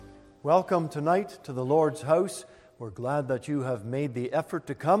Welcome tonight to the Lord's house. We're glad that you have made the effort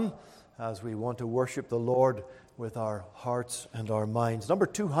to come as we want to worship the Lord with our hearts and our minds. Number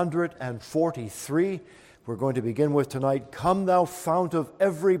 243, we're going to begin with tonight. Come thou fount of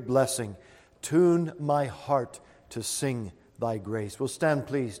every blessing, tune my heart to sing thy grace. We'll stand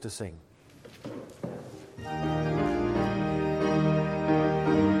pleased to sing.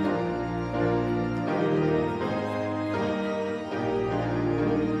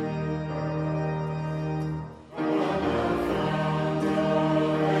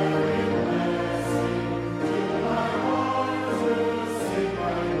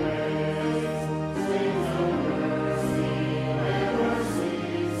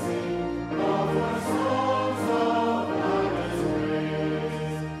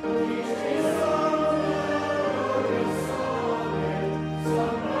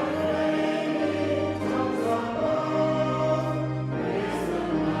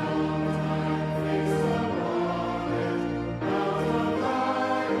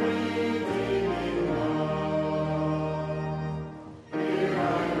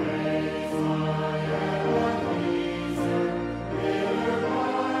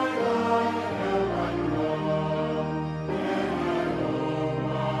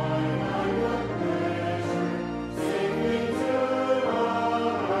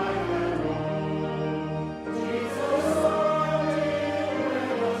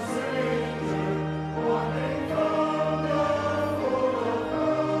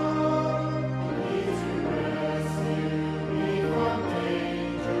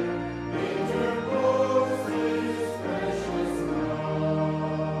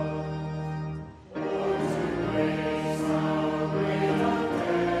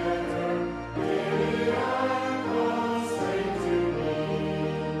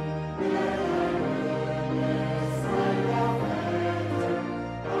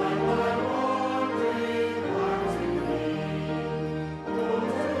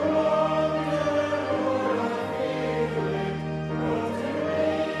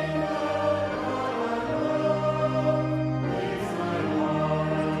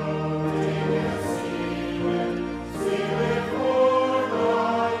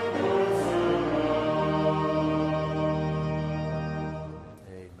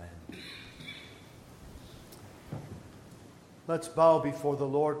 Let's bow before the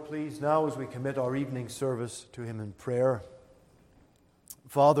Lord, please, now as we commit our evening service to Him in prayer.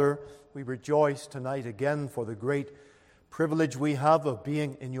 Father, we rejoice tonight again for the great privilege we have of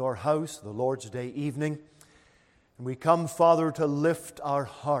being in your house, the Lord's Day evening. And we come, Father, to lift our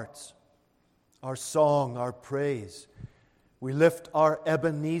hearts, our song, our praise. We lift our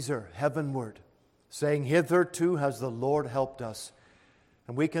Ebenezer heavenward, saying, hitherto has the Lord helped us.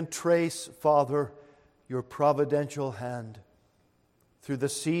 And we can trace, Father, your providential hand through the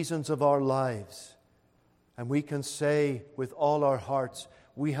seasons of our lives. And we can say with all our hearts,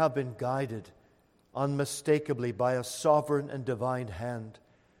 we have been guided unmistakably by a sovereign and divine hand.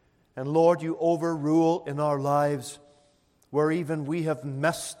 And Lord, you overrule in our lives where even we have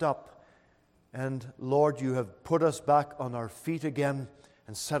messed up. And Lord, you have put us back on our feet again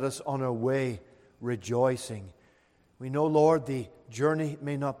and set us on our way rejoicing. We know, Lord, the journey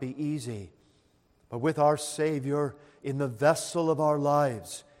may not be easy, but with our Savior in the vessel of our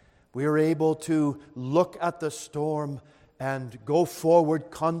lives, we are able to look at the storm and go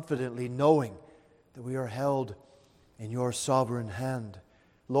forward confidently, knowing that we are held in your sovereign hand.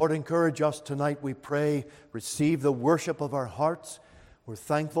 Lord, encourage us tonight, we pray. Receive the worship of our hearts. We're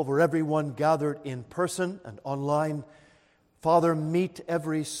thankful for everyone gathered in person and online. Father, meet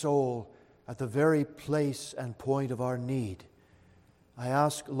every soul at the very place and point of our need. I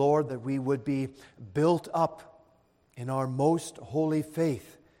ask, Lord, that we would be built up in our most holy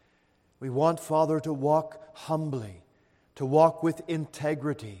faith. We want, Father, to walk humbly, to walk with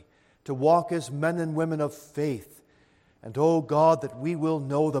integrity, to walk as men and women of faith. And, oh God, that we will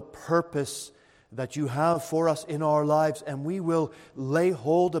know the purpose that you have for us in our lives, and we will lay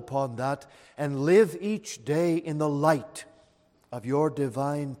hold upon that and live each day in the light of your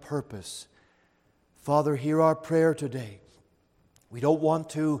divine purpose. Father, hear our prayer today. We don't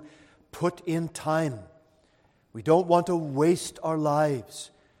want to put in time. We don't want to waste our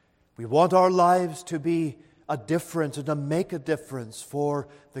lives. We want our lives to be a difference and to make a difference for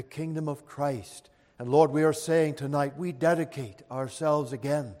the kingdom of Christ. And Lord, we are saying tonight, we dedicate ourselves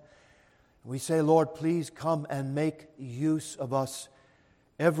again. We say, Lord, please come and make use of us,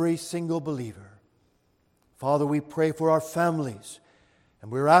 every single believer. Father, we pray for our families,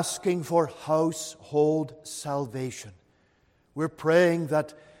 and we're asking for household salvation. We're praying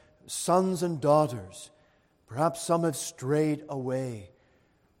that sons and daughters, perhaps some have strayed away.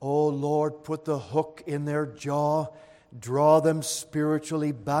 O Lord, put the hook in their jaw, draw them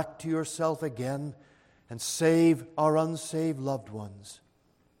spiritually back to yourself again, and save our unsaved loved ones.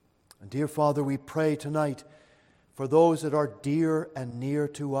 And dear Father, we pray tonight for those that are dear and near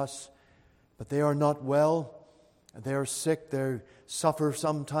to us, but they are not well, and they are sick, they suffer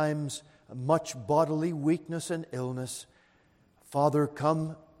sometimes much bodily weakness and illness. Father,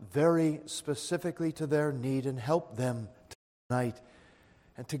 come very specifically to their need and help them tonight.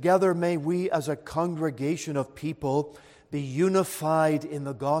 And together may we as a congregation of people be unified in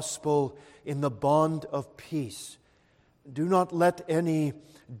the gospel, in the bond of peace. Do not let any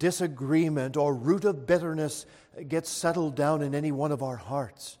disagreement or root of bitterness get settled down in any one of our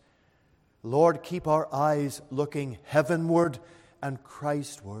hearts. Lord, keep our eyes looking heavenward and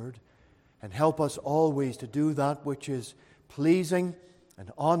Christward, and help us always to do that which is pleasing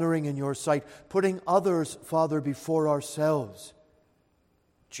and honoring in your sight, putting others, Father, before ourselves.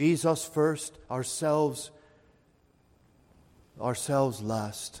 Jesus first, ourselves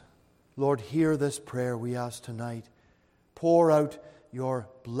last. Lord, hear this prayer we ask tonight. Pour out your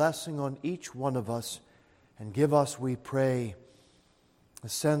blessing on each one of us, and give us, we pray, a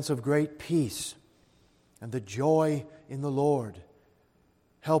sense of great peace and the joy in the Lord.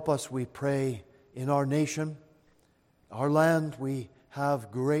 Help us, we pray, in our nation, our land. We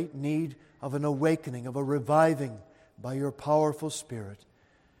have great need of an awakening, of a reviving by your powerful Spirit.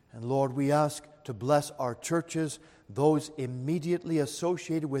 And Lord, we ask to bless our churches, those immediately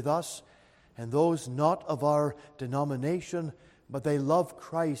associated with us, and those not of our denomination, but they love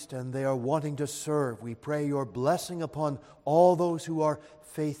Christ and they are wanting to serve. We pray your blessing upon all those who are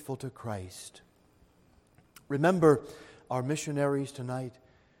faithful to Christ. Remember our missionaries tonight.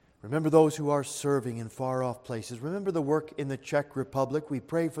 Remember those who are serving in far-off places. Remember the work in the Czech Republic. We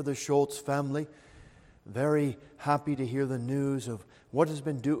pray for the Schultz family. Very happy to hear the news of what has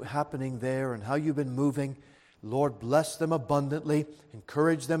been happening there and how you've been moving. Lord, bless them abundantly.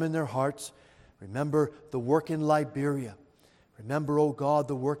 Encourage them in their hearts. Remember the work in Liberia. Remember, O God,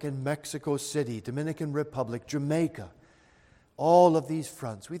 the work in Mexico City, Dominican Republic, Jamaica. All of these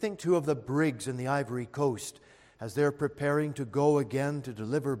fronts. We think too of the Briggs in the Ivory Coast as they're preparing to go again to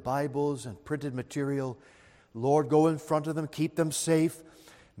deliver Bibles and printed material. Lord, go in front of them, keep them safe.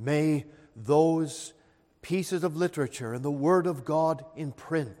 May those pieces of literature and the Word of God in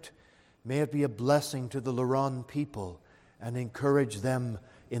print, may it be a blessing to the Luron people and encourage them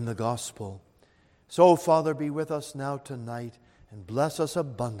in the gospel. So, Father, be with us now tonight and bless us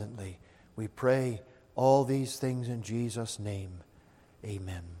abundantly. We pray all these things in Jesus' name.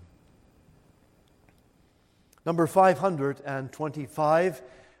 Amen. Number 525,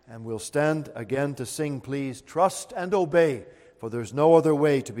 and we'll stand again to sing, please, Trust and Obey, for there's no other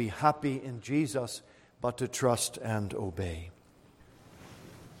way to be happy in Jesus but to trust and obey.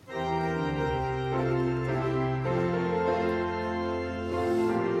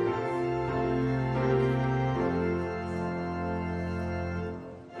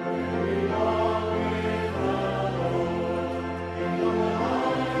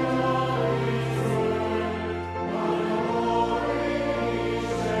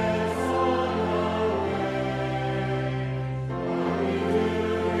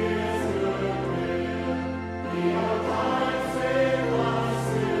 Your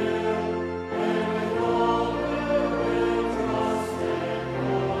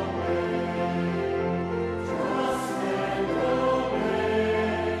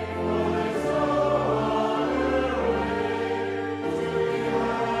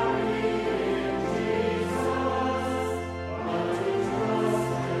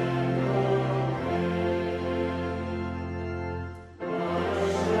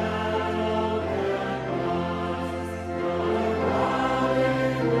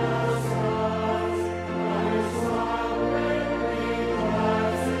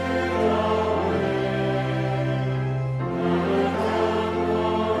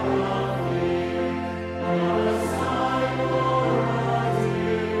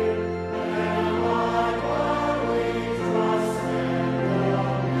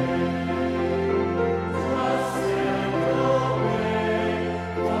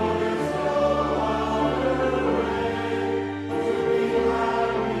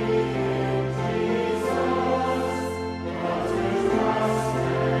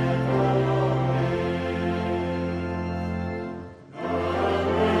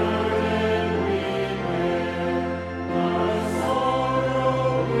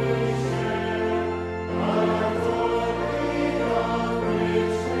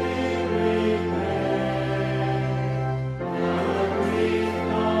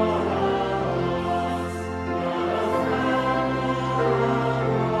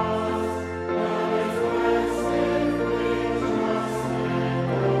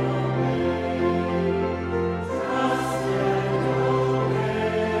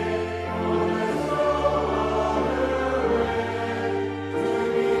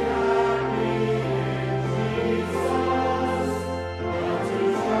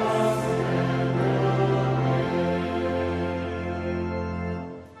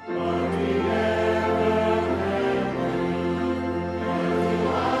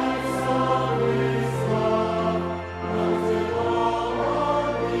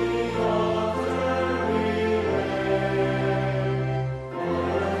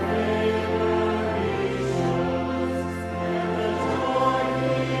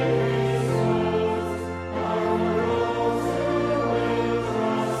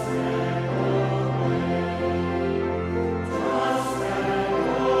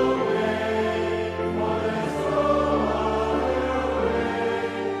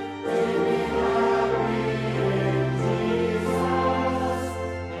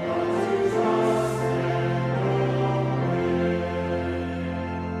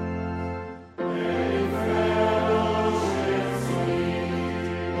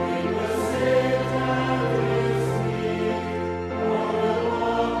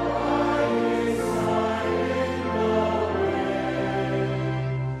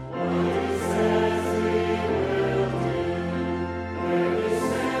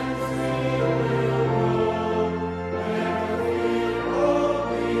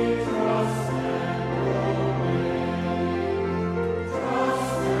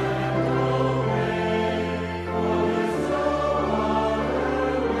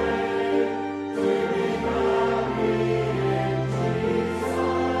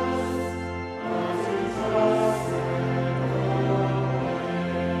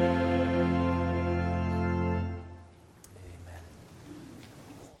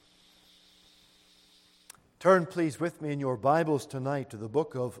Turn, please, with me in your Bibles tonight to the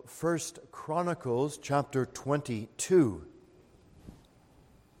book of 1 Chronicles, chapter 22.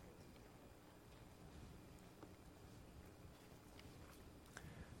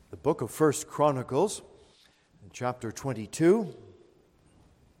 The book of 1 Chronicles, chapter 22.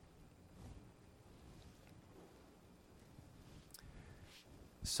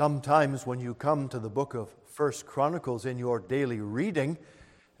 Sometimes when you come to the book of 1 Chronicles in your daily reading,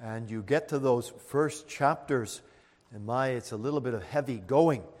 and you get to those first chapters, and it's a little bit of heavy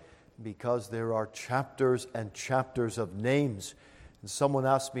going because there are chapters and chapters of names. And someone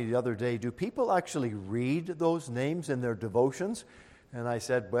asked me the other day, do people actually read those names in their devotions? And I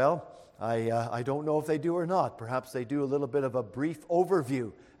said, well, I don't know if they do or not. Perhaps they do a little bit of a brief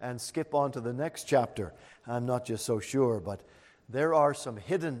overview and skip on to the next chapter. I'm not just so sure, but there are some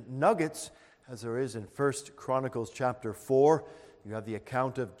hidden nuggets, as there is in 1 Chronicles chapter 4. You have the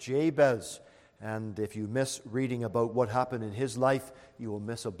account of Jabez, and if you miss reading about what happened in his life, you will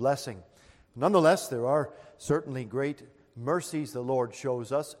miss a blessing. Nonetheless, there are certainly great mercies the Lord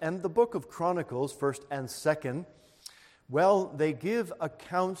shows us, and the book of Chronicles, 1st and 2nd, well, they give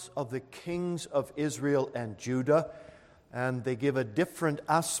accounts of the kings of Israel and Judah, and they give a different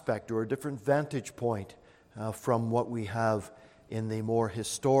aspect or a different vantage point from what we have in the more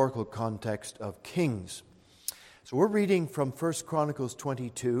historical context of kings. So we're reading from 1 Chronicles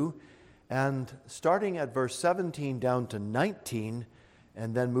 22, and starting at verse 17 down to 19,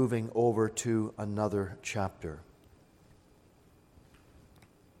 and then moving over to another chapter.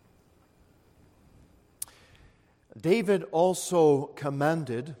 David also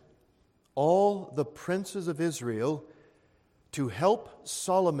commanded all the princes of Israel to help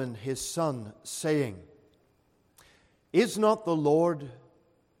Solomon his son, saying, "Is not the Lord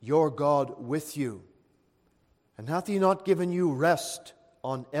your God with you? And hath he not given you rest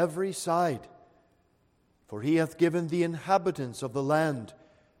on every side? For he hath given the inhabitants of the land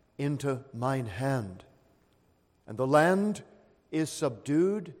into mine hand. And the land is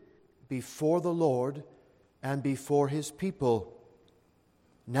subdued before the Lord and before his people.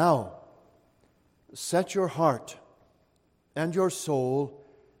 Now set your heart and your soul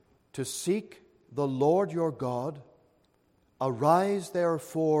to seek the Lord your God. Arise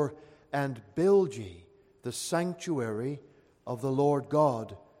therefore and build ye the sanctuary of the Lord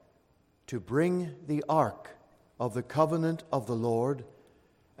God, to bring the ark of the covenant of the Lord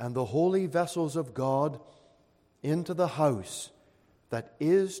and the holy vessels of God into the house that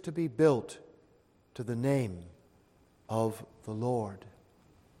is to be built to the name of the Lord."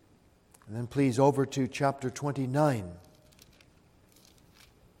 And then please over to chapter 29.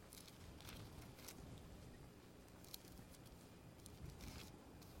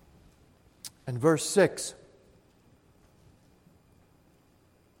 And verse 6.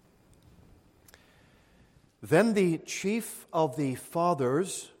 Then the chief of the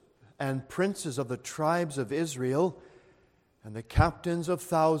fathers and princes of the tribes of Israel, and the captains of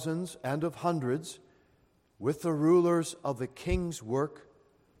thousands and of hundreds, with the rulers of the king's work,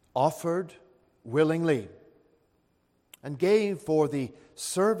 offered willingly, and gave for the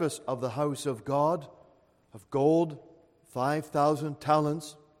service of the house of God of gold 5,000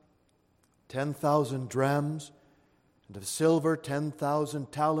 talents, 10,000 drams, and of silver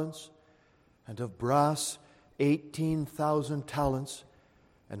 10,000 talents, and of brass 18,000 talents,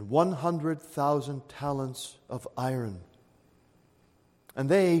 and 100,000 talents of iron. And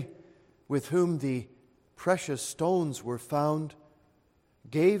they, with whom the precious stones were found,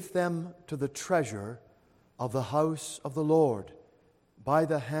 gave them to the treasure of the house of the Lord by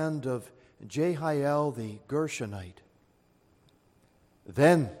the hand of Jehiel the Gershonite.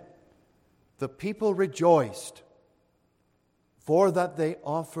 Then the people rejoiced, for that they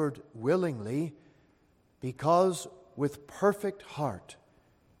offered willingly, because with perfect heart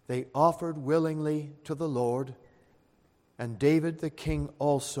they offered willingly to the Lord. And David the king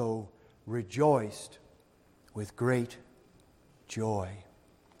also rejoiced with great joy.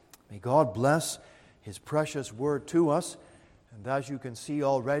 May God bless His precious word to us. And as you can see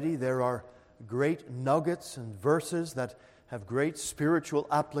already, there are great nuggets and verses that have great spiritual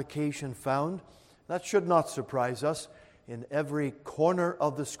application found. That should not surprise us in every corner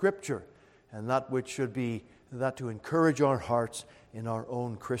of the Scripture, and that which should be that to encourage our hearts in our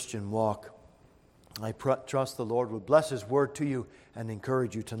own Christian walk. I trust the Lord will bless His word to you and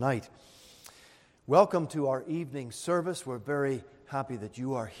encourage you tonight. Welcome to our evening service. We're very happy that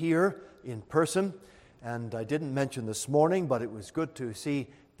you are here in person. And I didn't mention this morning, but it was good to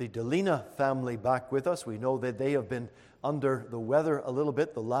see the Delina family back with us. We know that they have been under the weather a little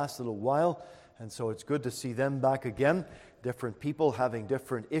bit the last little while. and so it's good to see them back again. Different people having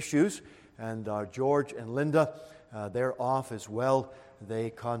different issues, and George and Linda, they're off as well. They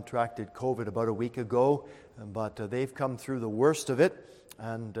contracted COVID about a week ago, but they've come through the worst of it,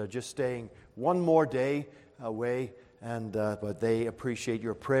 and just staying one more day away, but they appreciate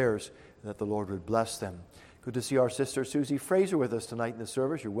your prayers that the Lord would bless them. Good to see our sister Susie Fraser with us tonight in the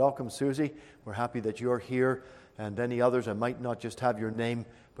service. You're welcome, Susie. We're happy that you're here, and any others, I might not just have your name,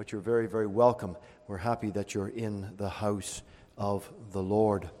 but you're very, very welcome. We're happy that you're in the house of the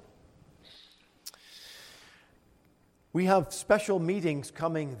Lord. We have special meetings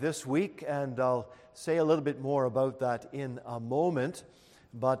coming this week, and I'll say a little bit more about that in a moment.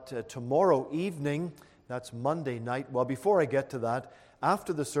 But tomorrow evening, that's Monday night, well, before I get to that,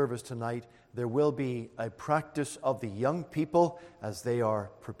 after the service tonight, there will be a practice of the young people as they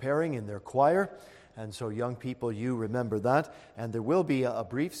are preparing in their choir. And so young people, you remember that. And there will be a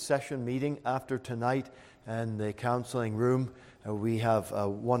brief session meeting after tonight in the counseling room. We have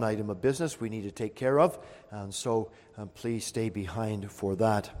one item of business we need to take care of. And so please stay behind for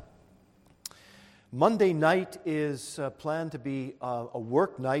that. Monday night is planned to be a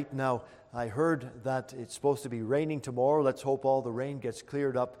work night. Now, I heard that it's supposed to be raining tomorrow. Let's hope all the rain gets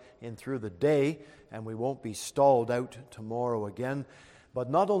cleared up in through the day and we won't be stalled out tomorrow again. But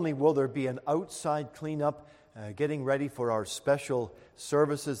not only will there be an outside cleanup, getting ready for our special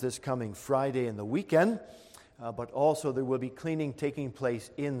services this coming Friday and the weekend, but also there will be cleaning taking place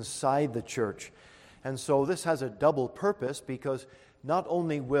inside the church. And so this has a double purpose, because not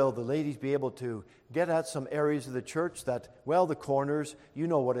only will the ladies be able to get at some areas of the church that, well, the corners, you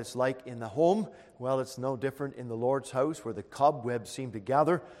know what it's like in the home. Well, it's no different in the Lord's house where the cobwebs seem to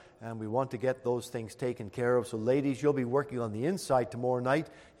gather, and we want to get those things taken care of. So ladies, you'll be working on the inside tomorrow night,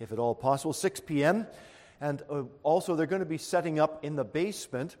 if at all possible, 6 p.m. And also they're going to be setting up in the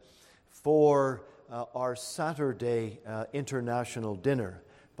basement for our Saturday international dinner.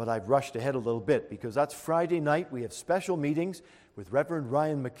 But I've rushed ahead a little bit because that's Friday night. We have special meetings with Reverend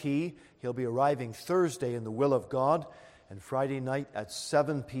Ryan McKee. He'll be arriving Thursday in the will of God. And Friday night at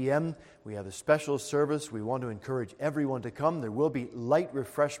 7 p.m., we have a special service. We want to encourage everyone to come. There will be light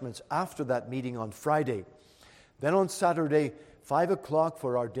refreshments after that meeting on Friday. Then on Saturday, 5 o'clock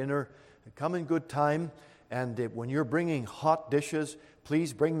for our dinner. Come in good time. And when you're bringing hot dishes,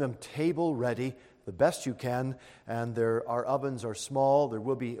 please bring them table ready, the best you can. And our ovens are small. There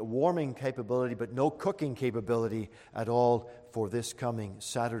will be a warming capability, but no cooking capability at all for this coming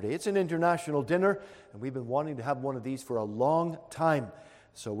Saturday. It's an international dinner, and we've been wanting to have one of these for a long time.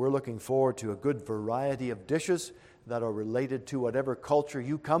 So we're looking forward to a good variety of dishes that are related to whatever culture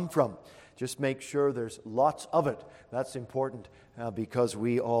you come from. Just make sure there's lots of it. That's important because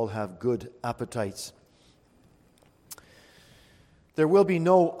we all have good appetites. There will be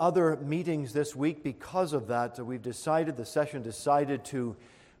no other meetings this week because of that. The session decided to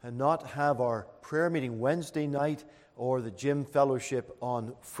not have our prayer meeting Wednesday night or the gym fellowship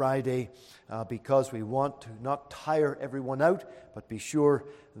on Friday because we want to not tire everyone out, but be sure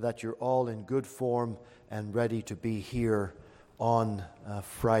that you're all in good form and ready to be here on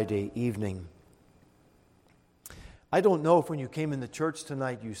Friday evening. I don't know if when you came in the church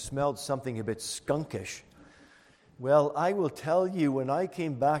tonight you smelled something a bit skunkish. Well, I will tell you, when I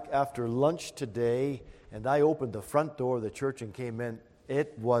came back after lunch today and I opened the front door of the church and came in,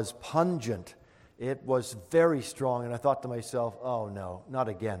 it was pungent. It was very strong, and I thought to myself, oh no, not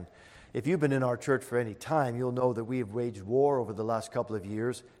again. If you've been in our church for any time, you'll know that we have waged war over the last couple of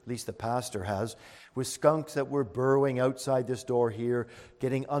years, at least the pastor has, with skunks that were burrowing outside this door here,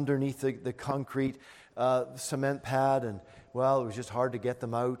 getting underneath the concrete cement pad, and, well, it was just hard to get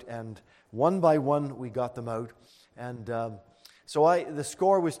them out, and one by one we got them out. And so the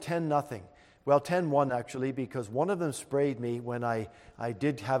score was 10-0. Well, 10-1 actually, because one of them sprayed me when I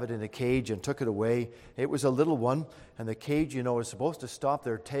did have it in a cage and took it away. It was a little one, and the cage, is supposed to stop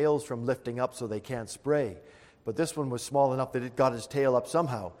their tails from lifting up so they can't spray. But this one was small enough that it got its tail up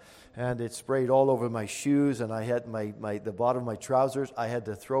somehow, and it sprayed all over my shoes, and I had the bottom of my trousers. I had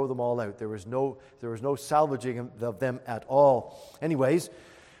to throw them all out. There was no salvaging of them at all. Anyways,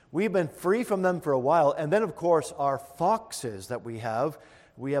 we've been free from them for a while. And then, of course, our foxes that we have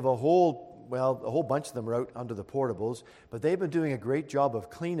a whole bunch of them are out under the portables, but they've been doing a great job of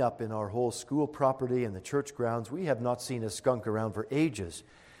cleanup in our whole school property and the church grounds. We have not seen a skunk around for ages.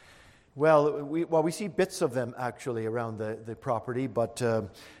 Well, we see bits of them actually around the property, but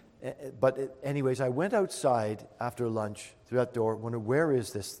anyways, I went outside after lunch through that door, wondering, where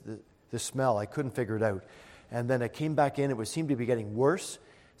is this smell? I couldn't figure it out. And then I came back in. It seemed to be getting worse.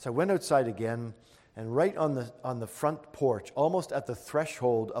 So I went outside again, and right on the front porch, almost at the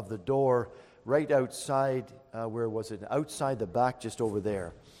threshold of the door right outside, where was it? Outside the back, just over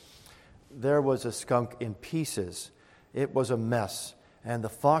there. There was a skunk in pieces. It was a mess. And the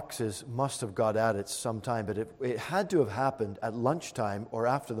foxes must have got at it sometime, but it had to have happened at lunchtime or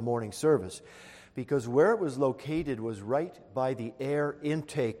after the morning service, because where it was located was right by the air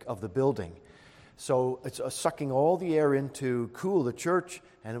intake of the building. So it's sucking all the air in to cool the church,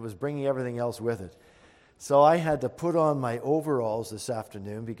 and it was bringing everything else with it. So I had to put on my overalls this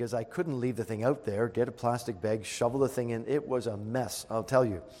afternoon because I couldn't leave the thing out there, get a plastic bag, shovel the thing in. It was a mess, I'll tell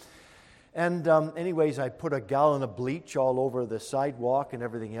you. And anyways, I put a gallon of bleach all over the sidewalk and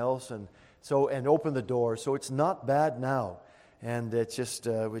everything else, and opened the door. So it's not bad now. And it's just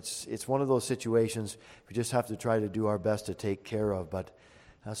it's one of those situations we just have to try to do our best to take care of. But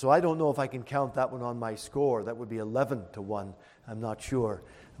so I don't know if I can count that one on my score. That would be 11-1. I'm not sure,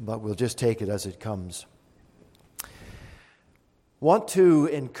 but we'll just take it as it comes. Want to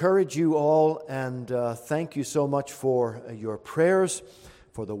encourage you all and thank you so much for your prayers,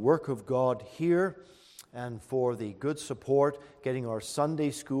 for the work of God here, and for the good support getting our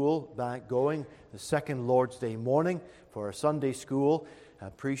Sunday school back going, the second Lord's Day morning for our Sunday school. I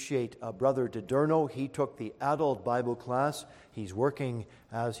appreciate Brother DiDerno. He took the adult Bible class. He's working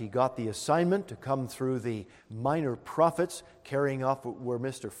as he got the assignment to come through the minor prophets, carrying off where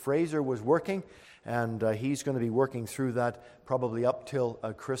Mr. Fraser was working. And he's going to be working through that probably up till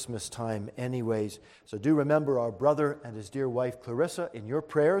Christmas time anyways. So do remember our brother and his dear wife Clarissa in your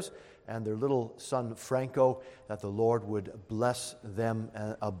prayers, and their little son Franco, that the Lord would bless them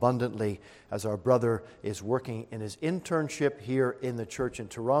abundantly as our brother is working in his internship here in the church in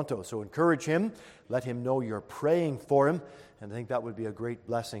Toronto. So encourage him, let him know you're praying for him, and I think that would be a great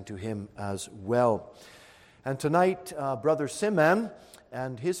blessing to him as well. And tonight, Brother Siman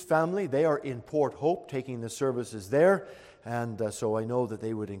and his family, they are in Port Hope taking the services there, and so I know that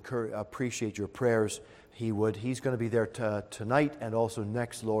they would appreciate your prayers. He's going to be there tonight and also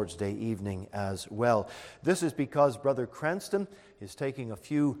next Lord's Day evening as well. This is because Brother Cranston is taking a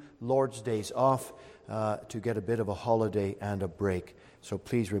few Lord's Days off to get a bit of a holiday and a break. So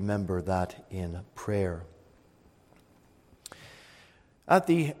please remember that in prayer. At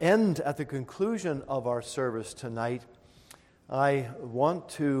the conclusion of our service tonight, I want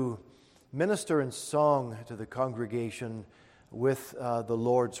to minister in song to the congregation with the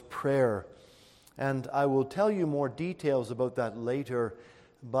Lord's Prayer. And I will tell you more details about that later.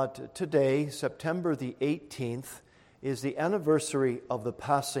 But today, September the 18th, is the anniversary of the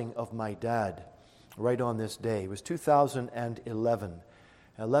passing of my dad, right on this day. It was 2011,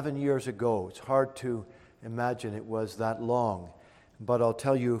 11 years ago. It's hard to imagine it was that long. But I'll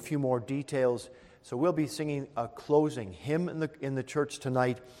tell you a few more details. So we'll be singing a closing hymn in the church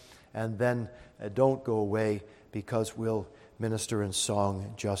tonight, and then don't go away because we'll minister in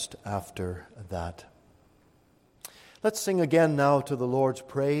song just after that. Let's sing again now to the Lord's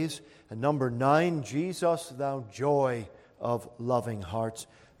praise. And number 9, Jesus, thou joy of loving hearts.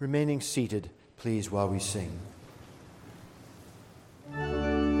 Remaining seated, please, while we sing.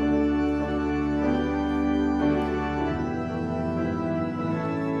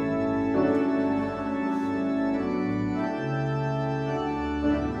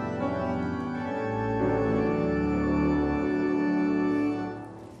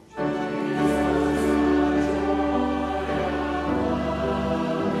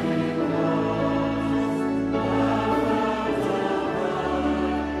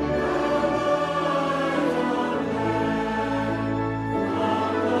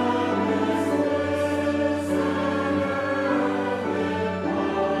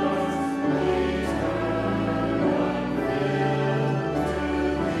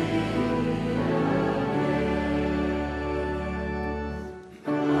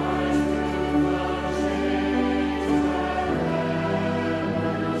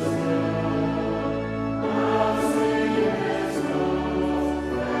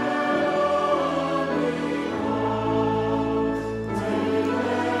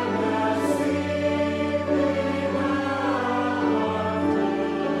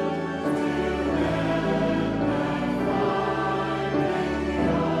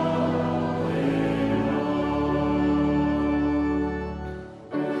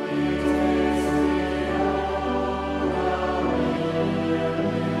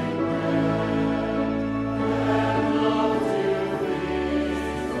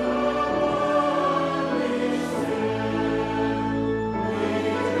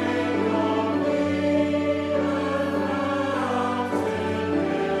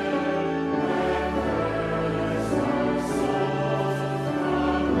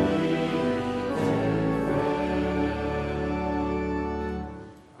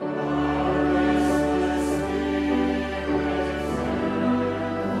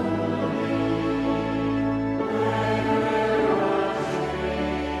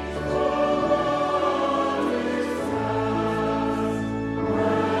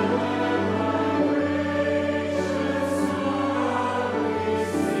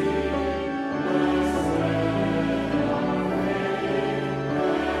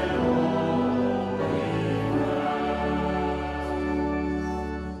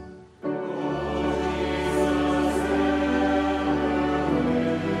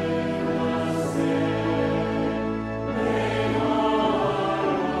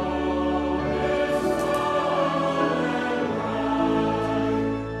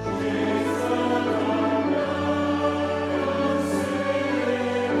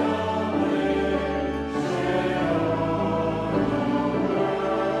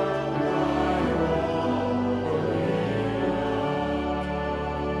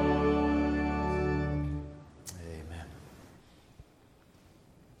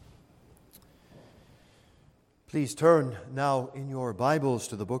 Please turn now in your Bibles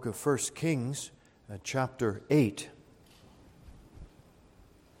to the book of 1 Kings, chapter 8.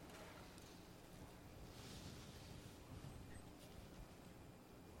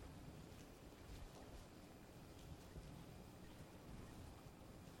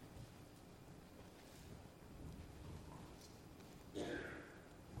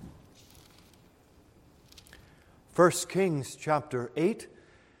 First Kings chapter 8,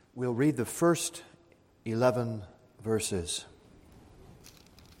 we'll read the first 11 verses.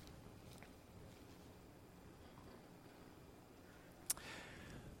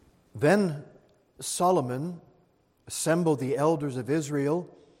 Then Solomon assembled the elders of Israel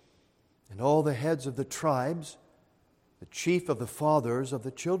and all the heads of the tribes, the chief of the fathers of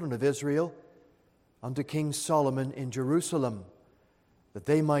the children of Israel, unto King Solomon in Jerusalem, that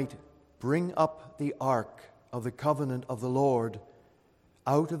they might bring up the ark of the covenant of the Lord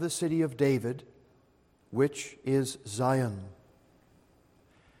out of the city of David, which is Zion.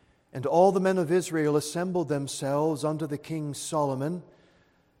 And all the men of Israel assembled themselves unto the king Solomon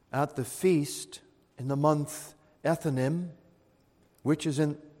at the feast in the month Ethanim, which is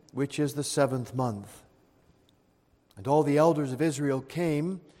the 7th month. And all the elders of Israel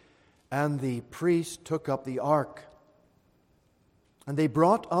came, and the priest took up the ark. And they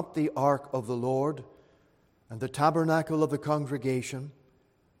brought up the ark of the Lord, and the tabernacle of the congregation,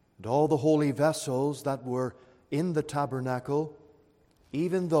 and all the holy vessels that were in the tabernacle,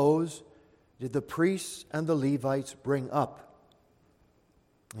 even those did the priests and the Levites bring up.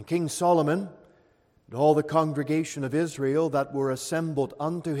 And King Solomon and all the congregation of Israel that were assembled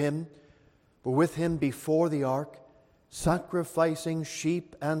unto him were with him before the ark, sacrificing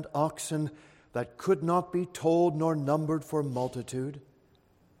sheep and oxen that could not be told nor numbered for multitude.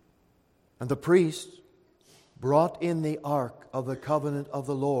 And the priests brought in the ark of the covenant of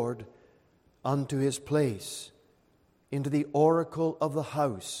the Lord unto his place, into the oracle of the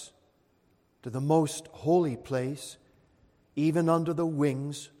house, to the most holy place, even under the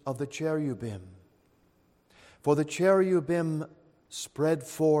wings of the cherubim. For the cherubim spread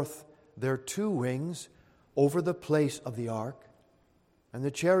forth their two wings over the place of the ark, and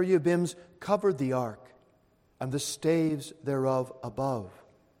the cherubims covered the ark, and the staves thereof above.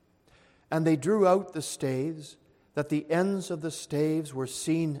 And they drew out the staves, that the ends of the staves were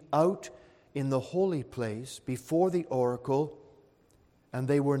seen out in the holy place before the oracle, and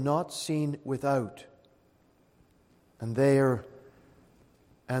they were not seen without. And there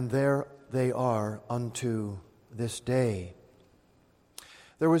they are unto this day.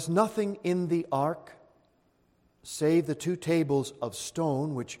 There was nothing in the ark save the two tables of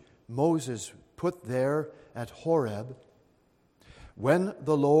stone which Moses put there at Horeb, when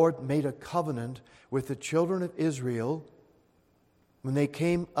the Lord made a covenant with the children of Israel when they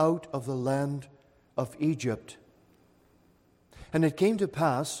came out of the land of Egypt. And it came to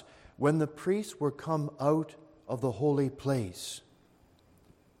pass, when the priests were come out of the holy place,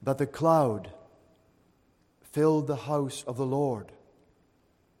 that the cloud filled the house of the Lord,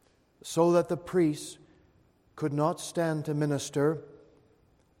 so that the priests could not stand to minister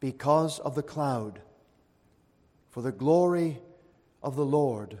because of the cloud, for the glory of the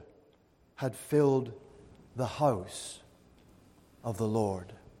Lord had filled the house of the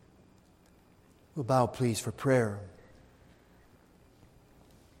Lord. We'll bow, please, for prayer.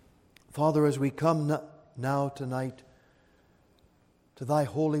 Father, as we come now tonight to thy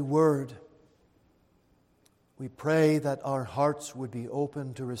holy word, we pray that our hearts would be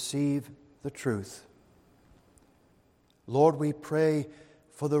open to receive the truth. Lord, we pray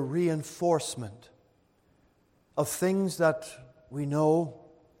for the reinforcement of things that we know,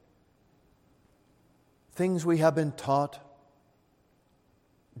 things we have been taught,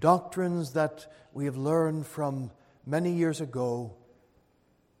 doctrines that we have learned from many years ago.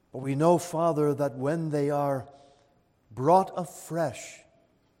 But we know, Father, that when they are brought afresh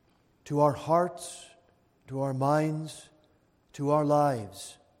to our hearts, to our minds, to our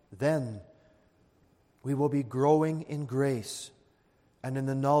lives, then we will be growing in grace and in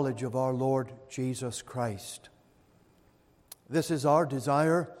the knowledge of our Lord Jesus Christ. This is our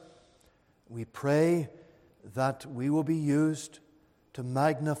desire. We pray that we will be used to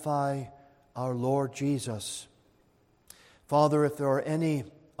magnify our Lord Jesus. Father, if there are any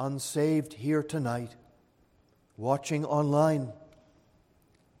unsaved here tonight, watching online,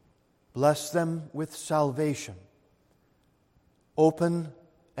 bless them with salvation. Open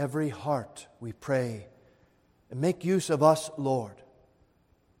every heart, we pray, and make use of us, Lord.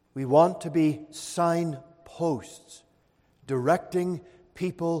 We want to be signposts, directing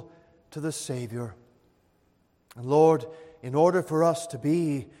people to the Savior. And Lord, in order for us to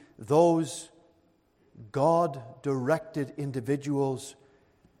be those God-directed individuals.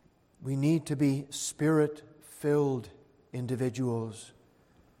 We need to be Spirit-filled individuals.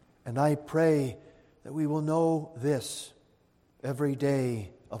 And I pray that we will know this every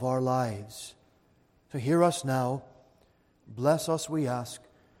day of our lives. So hear us now. Bless us, we ask,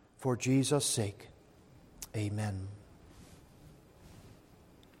 for Jesus' sake. Amen.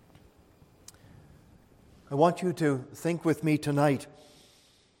 I want you to think with me tonight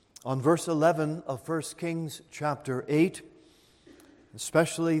on verse 11 of 1 Kings chapter 8,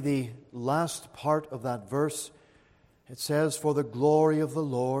 especially the last part of that verse. It says, "For the glory of the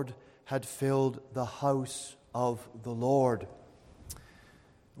Lord had filled the house of the Lord."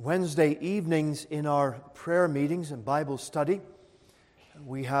 Wednesday evenings in our prayer meetings and Bible study,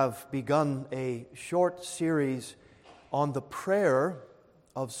 we have begun a short series on the prayer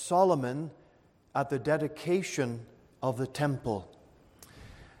of Solomon at the dedication of the temple.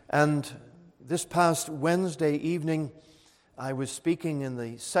 And this past Wednesday evening, I was speaking in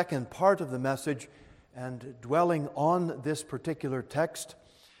the second part of the message and dwelling on this particular text.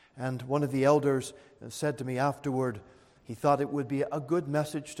 And one of the elders said to me afterward, he thought it would be a good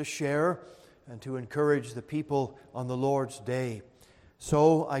message to share and to encourage the people on the Lord's Day.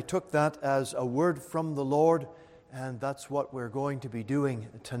 So I took that as a word from the Lord, and that's what we're going to be doing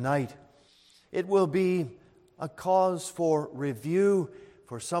tonight. It will be a cause for review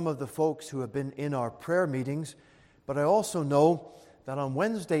for some of the folks who have been in our prayer meetings, but I also know that on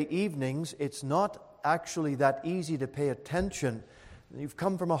Wednesday evenings, it's not actually that easy to pay attention. You've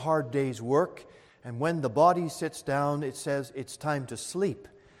come from a hard day's work, and when the body sits down, it says it's time to sleep.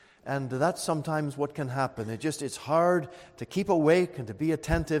 And that's sometimes what can happen. It's hard to keep awake and to be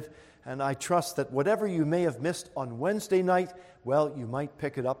attentive, and I trust that whatever you may have missed on Wednesday night, well, you might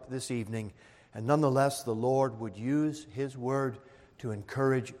pick it up this evening. And nonetheless, the Lord would use His Word to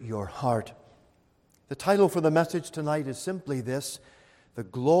encourage your heart. The title for the message tonight is simply this: The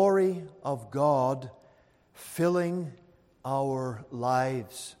Glory of God Filling Our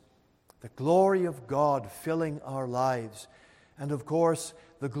Lives. The glory of God filling our lives. And of course,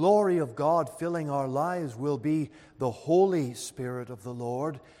 the glory of God filling our lives will be the Holy Spirit of the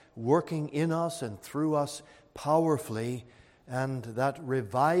Lord working in us and through us powerfully, and that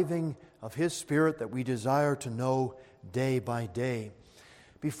reviving of His Spirit that we desire to know day by day.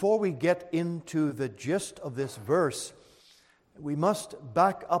 Before we get into the gist of this verse, we must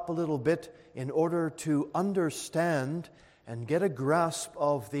back up a little bit in order to understand and get a grasp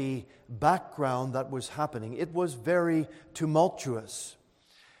of the background that was happening. It was very tumultuous.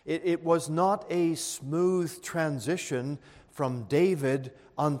 It was not a smooth transition from David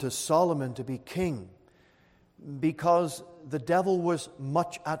unto Solomon to be king, because the devil was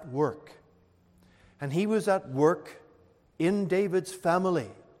much at work. And he was at work in David's family.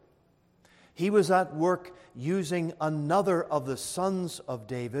 He was at work using another of the sons of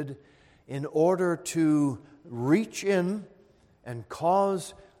David in order to reach in and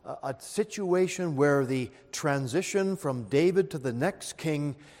cause a situation where the transition from David to the next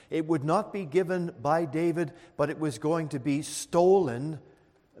king, it would not be given by David, but it was going to be stolen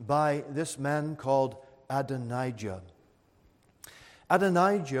by this man called Adonijah.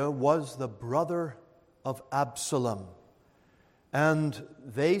 Adonijah was the brother of Absalom, and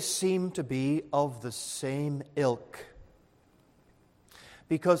they seem to be of the same ilk.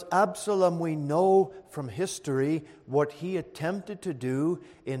 Because Absalom, we know from history what he attempted to do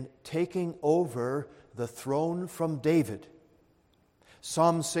in taking over the throne from David.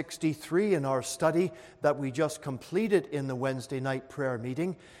 Psalm 63 in our study that we just completed in the Wednesday night prayer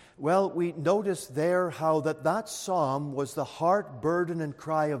meeting, well, we notice there how that psalm was the heart, burden, and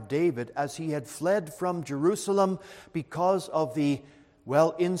cry of David as he had fled from Jerusalem because of the,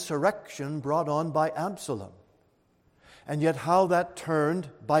 insurrection brought on by Absalom. And yet how that turned,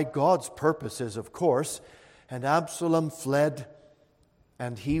 by God's purposes, of course, and Absalom fled,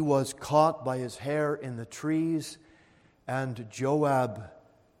 and he was caught by his hair in the trees, and Joab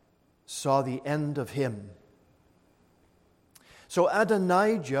saw the end of him. So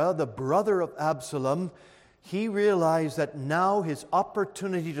Adonijah, the brother of Absalom, he realized that now his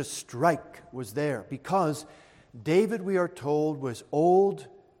opportunity to strike was there, because David, we are told, was old,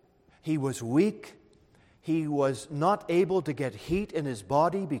 he was weak, he was not able to get heat in his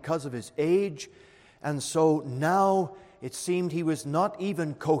body because of his age, and so now it seemed he was not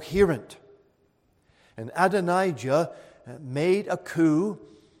even coherent. And Adonijah made a coup.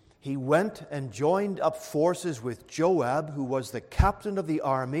 He went and joined up forces with Joab, who was the captain of the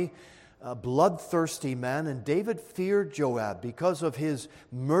army, a bloodthirsty man, and David feared Joab because of his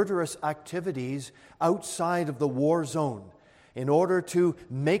murderous activities outside of the war zone. in order to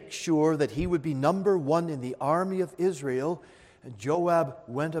make sure that he would be number one in the army of Israel, Joab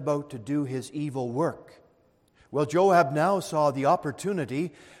went about to do his evil work. Well, Joab now saw the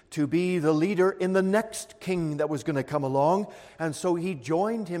opportunity to be the leader in the next king that was going to come along, and so he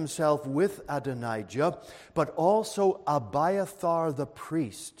joined himself with Adonijah, but also Abiathar the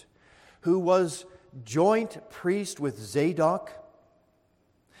priest, who was joint priest with Zadok.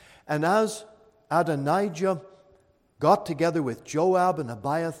 And as Adonijah got together with Joab and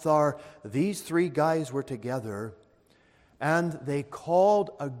Abiathar, these three guys were together, and they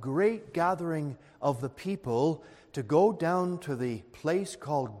called a great gathering of the people to go down to the place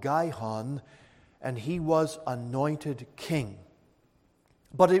called Gihon, and he was anointed king.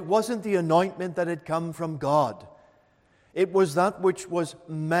 But it wasn't the anointment that had come from God. It was that which was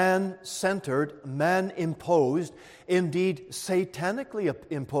man-centered, man-imposed, indeed satanically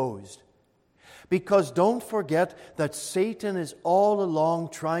imposed. Because don't forget that Satan is all along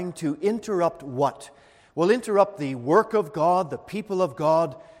trying to interrupt what? Well, interrupt the work of God, the people of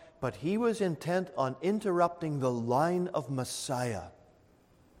God, but he was intent on interrupting the line of Messiah.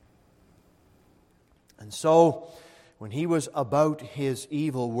 And so, when he was about his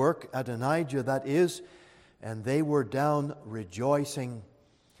evil work, Adonijah that is, and they were down rejoicing,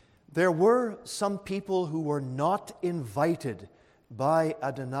 there were some people who were not invited by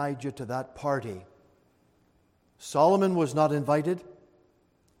Adonijah to that party. Solomon was not invited.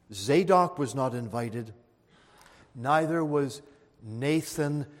 Zadok was not invited. Neither was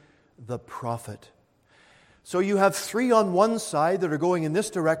Nathan the prophet. So you have three on one side that are going in this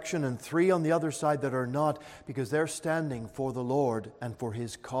direction and three on the other side that are not, because they're standing for the Lord and for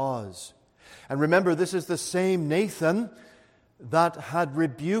his cause. And remember, this is the same Nathan that had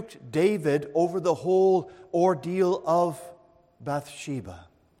rebuked David over the whole ordeal of Bathsheba.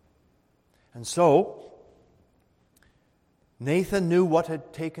 And so, Nathan knew what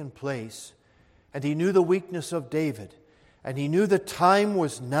had taken place, and he knew the weakness of David, and he knew the time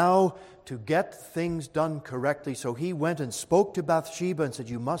was now to get things done correctly. So he went and spoke to Bathsheba and said,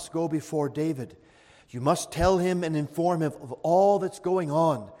 "You must go before David. You must tell him and inform him of all that's going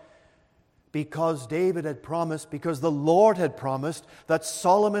on." Because David had promised, because the Lord had promised that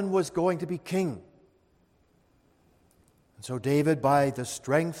Solomon was going to be king. And so David, by the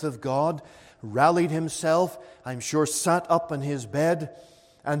strength of God, rallied himself, I'm sure sat up in his bed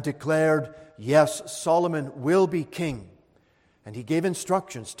and declared, yes, Solomon will be king. And he gave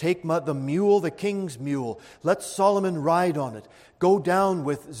instructions. Take the mule, the king's mule. Let Solomon ride on it. Go down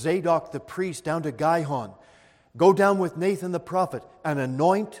with Zadok the priest down to Gihon. Go down with Nathan the prophet and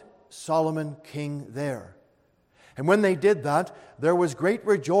anoint Solomon king there. And when they did that, there was great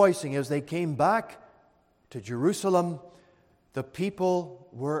rejoicing as they came back to Jerusalem. The people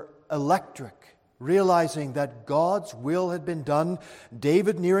were electric, realizing that God's will had been done.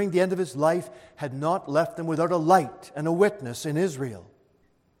 David, nearing the end of his life, had not left them without a light and a witness in Israel.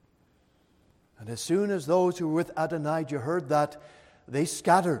 And as soon as those who were with Adonijah heard that, they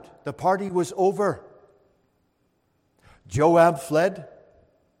scattered. The party was over. Joab fled.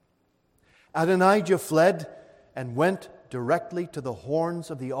 Adonijah fled and went directly to the horns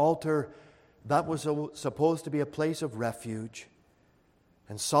of the altar. That was supposed to be a place of refuge.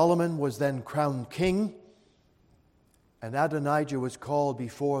 And Solomon was then crowned king, and Adonijah was called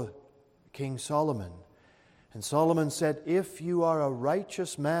before King Solomon. And Solomon said, "If you are a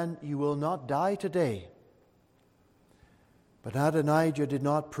righteous man, you will not die today." But Adonijah did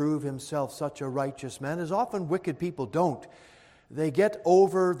not prove himself such a righteous man, as often wicked people don't. They get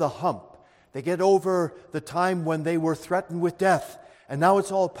over the hump. They get over the time when they were threatened with death, and now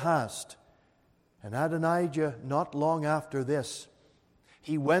it's all past. And Adonijah, not long after this,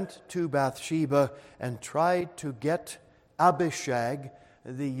 he went to Bathsheba and tried to get Abishag,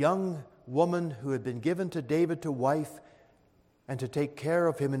 the young woman who had been given to David to wife and to take care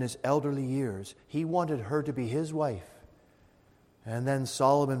of him in his elderly years. He wanted her to be his wife. And then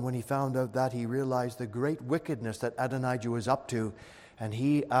Solomon, when he found out that, he realized the great wickedness that Adonijah was up to, and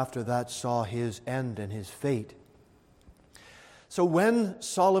he, after that, saw his end and his fate. So when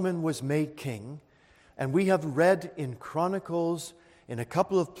Solomon was made king, and we have read in Chronicles, in a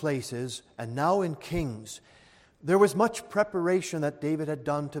couple of places, and now in Kings, there was much preparation that David had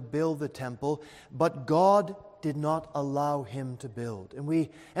done to build the temple, but God did not allow him to build. And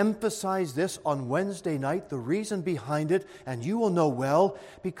we emphasize this on Wednesday night, the reason behind it, and you will know well,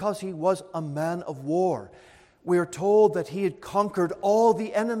 because he was a man of war. We are told that he had conquered all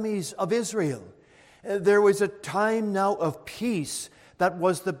the enemies of Israel. There was a time now of peace that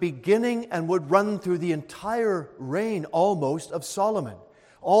was the beginning and would run through the entire reign almost of Solomon.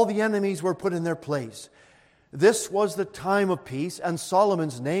 All the enemies were put in their place. This was the time of peace, and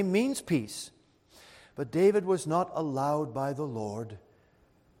Solomon's name means peace. But David was not allowed by the Lord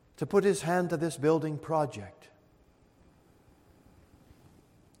to put his hand to this building project.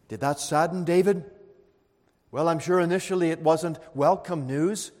 Did that sadden David? Well, I'm sure initially it wasn't welcome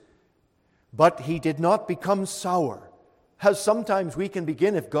news, but he did not become sour. As sometimes we can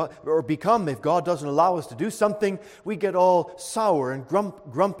become if God doesn't allow us to do something, we get all sour and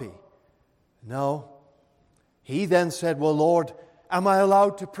grumpy. No. He then said, well, Lord, am I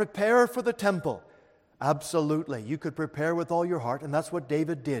allowed to prepare for the temple? Absolutely. You could prepare with all your heart, and that's what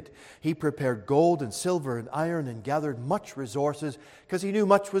David did. He prepared gold and silver and iron and gathered much resources because he knew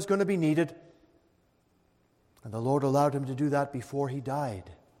much was going to be needed. And the Lord allowed him to do that before he died.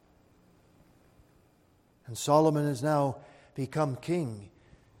 And Solomon has now become king,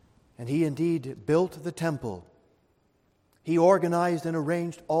 and he indeed built the temple. He organized and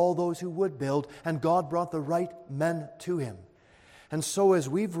arranged all those who would build, and God brought the right men to him. And so as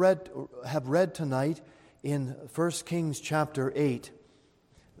have read tonight in 1 Kings chapter 8,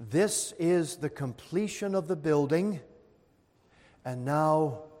 this is the completion of the building, and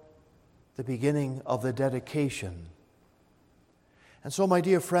now the beginning of the dedication. And so, my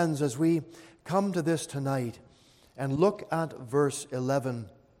dear friends, as we come to this tonight and look at verse 11,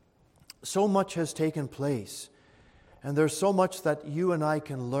 so much has taken place, and there's so much that you and I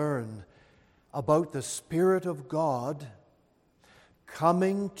can learn about the Spirit of God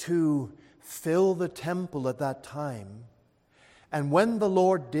coming to fill the temple at that time. And when the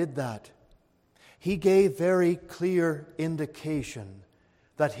Lord did that, He gave very clear indication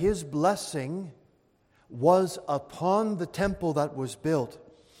that His blessing was upon the temple that was built,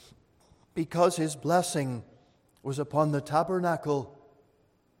 because His blessing was upon the tabernacle.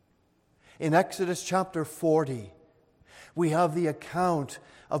 In Exodus chapter 40, we have the account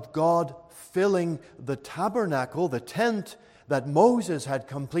of God filling the tabernacle, the tent that Moses had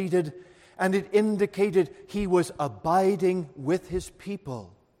completed, and it indicated He was abiding with His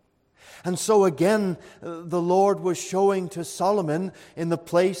people. And so again, the Lord was showing to Solomon in the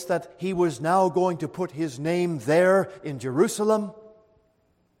place that He was now going to put His name there in Jerusalem.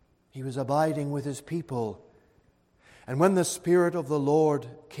 He was abiding with His people. And when the Spirit of the Lord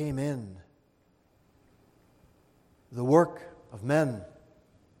came in, the work of men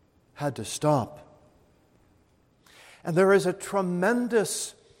had to stop. And there is a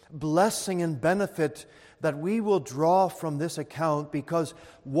tremendous blessing and benefit that we will draw from this account, because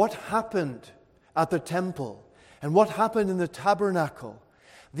what happened at the temple and what happened in the tabernacle,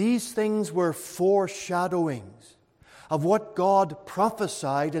 these things were foreshadowings of what God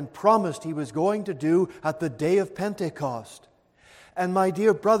prophesied and promised He was going to do at the day of Pentecost. And my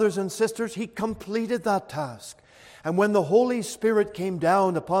dear brothers and sisters, He completed that task. And when the Holy Spirit came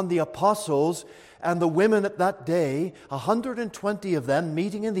down upon the apostles and the women at that day, 120 of them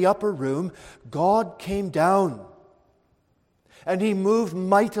meeting in the upper room, God came down and He moved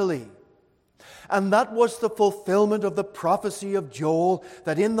mightily. And that was the fulfillment of the prophecy of Joel,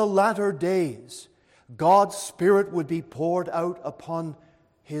 that in the latter days God's Spirit would be poured out upon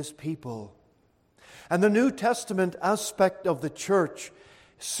His people. And the New Testament aspect of the church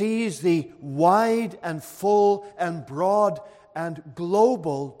sees the wide and full and broad and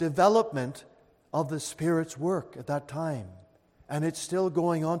global development of the Spirit's work at that time. And it's still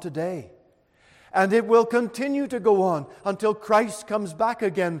going on today. And it will continue to go on until Christ comes back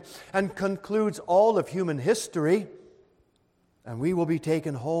again and concludes all of human history. And we will be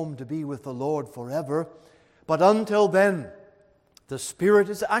taken home to be with the Lord forever. But until then, the Spirit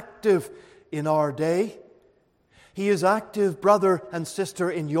is active in our day. He is active, brother and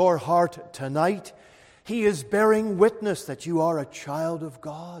sister, in your heart tonight. He is bearing witness that you are a child of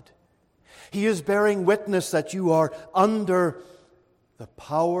God. He is bearing witness that you are under the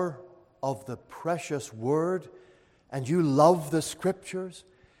power of the precious Word, and you love the Scriptures,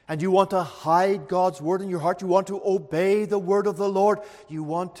 and you want to hide God's Word in your heart. You want to obey the Word of the Lord. You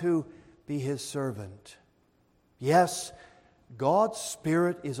want to be His servant. Yes, God's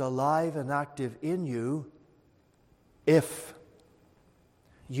Spirit is alive and active in you if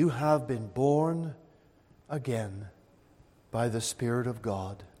you have been born again by the Spirit of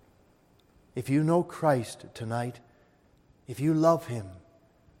God. If you know Christ tonight, if you love Him,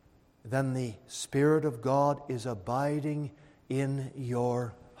 then the Spirit of God is abiding in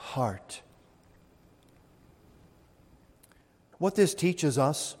your heart. What this teaches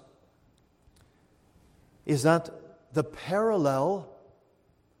us is that the parallel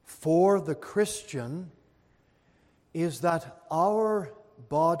for the Christian is that our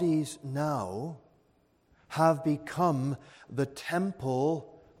bodies now have become the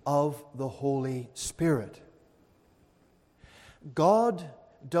temple of the Holy Spirit. God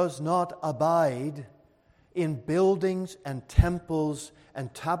does not abide in buildings and temples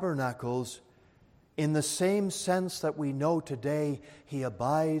and tabernacles in the same sense that we know today He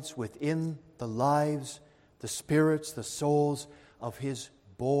abides within the lives, the spirits, the souls of His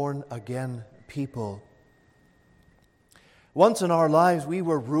born-again people. Once in our lives, we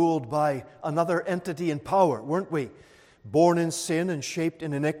were ruled by another entity in power, weren't we? Born in sin and shaped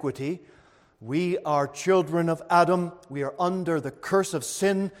in iniquity. We are children of Adam. We are under the curse of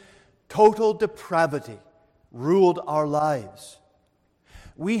sin. Total depravity ruled our lives.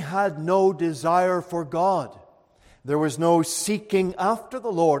 We had no desire for God. There was no seeking after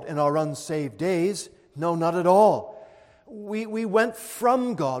the Lord in our unsaved days. No, not at all. We went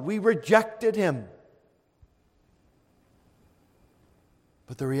from God. We rejected Him.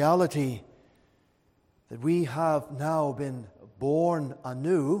 But the reality that we have now been born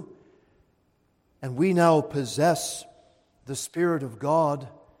anew, and we now possess the Spirit of God,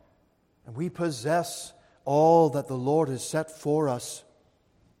 and we possess all that the Lord has set for us.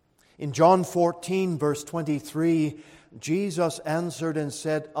 In John 14, verse 23, Jesus answered and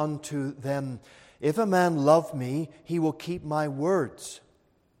said unto them, If a man love me, he will keep my words.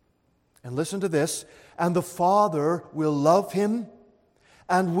 And listen to this, and the Father will love him,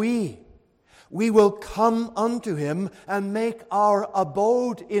 and we will come unto him and make our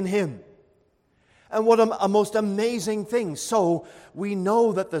abode in him. And what a most amazing thing. So we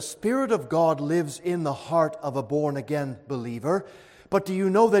know that the Spirit of God lives in the heart of a born-again believer. But do you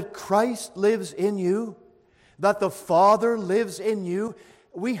know that Christ lives in you? That the Father lives in you?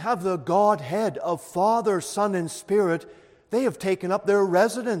 We have the Godhead of Father, Son, and Spirit. They have taken up their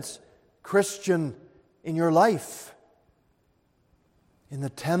residence, Christian, in your life, in the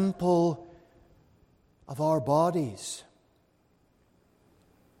temple of our bodies.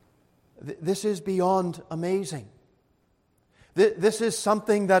 This is beyond amazing. This is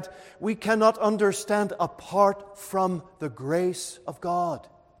something that we cannot understand apart from the grace of God.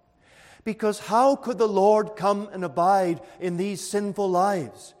 Because how could the Lord come and abide in these sinful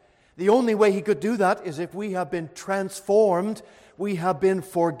lives? The only way He could do that is if we have been transformed, we have been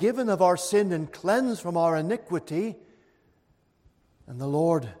forgiven of our sin and cleansed from our iniquity, and the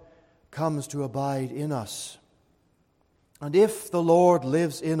Lord comes to abide in us. And if the Lord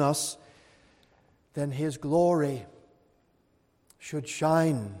lives in us, then His glory should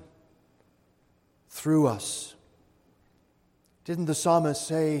shine through us. Didn't the psalmist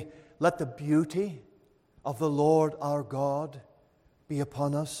say, Let the beauty of the Lord our God be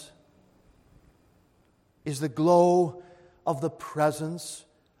upon us? Is the glow of the presence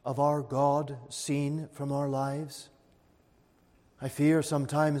of our God seen from our lives? I fear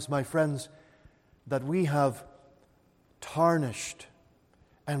sometimes, my friends, that we have tarnished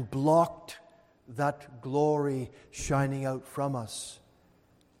and blocked that glory shining out from us.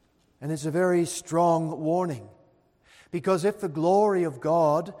 And it's a very strong warning. Because if the glory of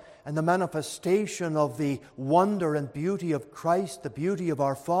God and the manifestation of the wonder and beauty of Christ, the beauty of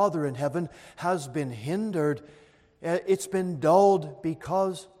our Father in heaven, has been hindered, it's been dulled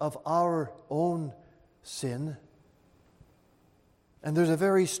because of our own sin. And there's a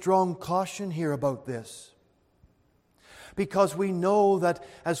very strong caution here about this. Because we know that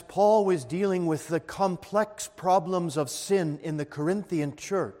as Paul was dealing with the complex problems of sin in the Corinthian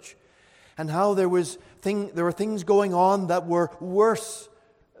church, and how there were things going on that were worse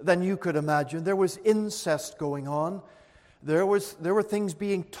than you could imagine. There was incest going on. There were things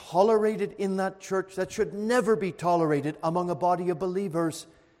being tolerated in that church that should never be tolerated among a body of believers.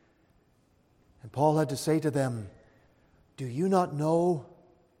 And Paul had to say to them, Do you not know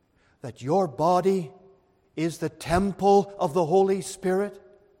that your body is the temple of the Holy Spirit?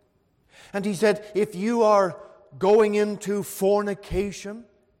 And he said, if you are going into fornication,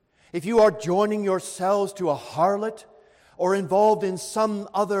 if you are joining yourselves to a harlot, or involved in some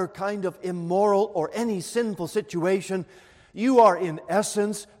other kind of immoral or any sinful situation, you are in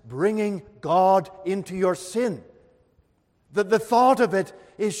essence bringing God into your sin. The thought of it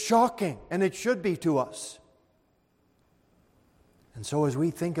is shocking, and it should be to us. And so as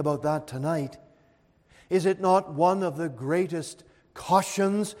we think about that tonight, is it not one of the greatest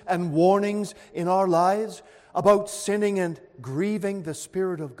cautions and warnings in our lives about sinning and grieving the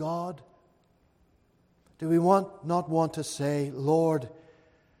Spirit of God? Do we not want to say, Lord,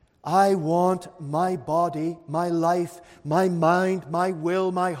 I want my body, my life, my mind, my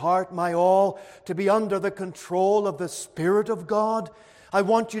will, my heart, my all to be under the control of the Spirit of God? I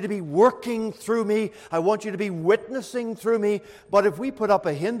want you to be working through me. I want you to be witnessing through me. But if we put up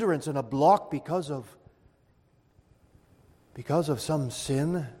a hindrance and a block because of some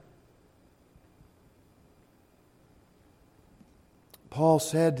sin, Paul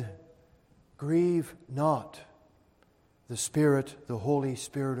said, "Grieve not the Spirit, the Holy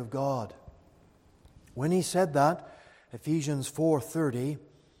Spirit of God." When he said that, Ephesians 4:30,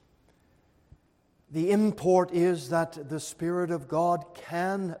 the import is that the Spirit of God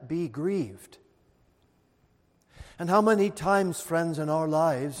can be grieved. And how many times, friends, in our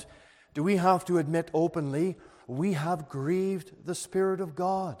lives do we have to admit openly we have grieved the Spirit of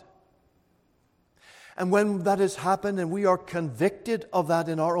God? And when that has happened and we are convicted of that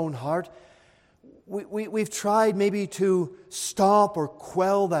in our own heart, we've tried maybe to stop or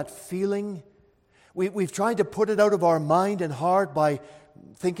quell that feeling. We've tried to put it out of our mind and heart by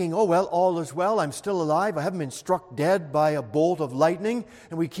thinking, oh, well, all is well, I'm still alive, I haven't been struck dead by a bolt of lightning,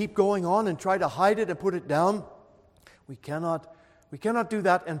 and we keep going on and try to hide it and put it down. We cannot do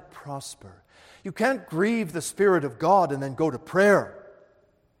that and prosper. You can't grieve the Spirit of God and then go to prayer.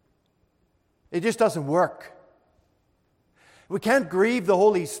 It just doesn't work. We can't grieve the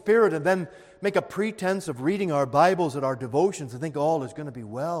Holy Spirit and then make a pretense of reading our Bibles at our devotions and think all is going to be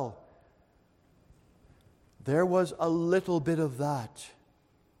well. There was a little bit of that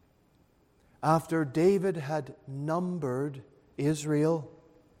after David had numbered Israel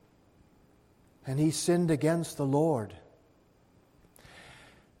and he sinned against the Lord.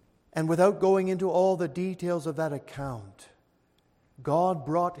 And without going into all the details of that account, God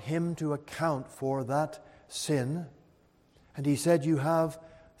brought him to account for that sin. And he said, you have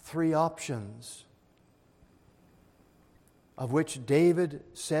 3 options, of which David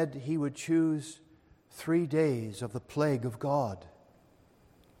said he would choose 3 days of the plague of God.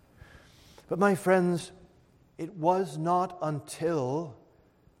 But my friends, it was not until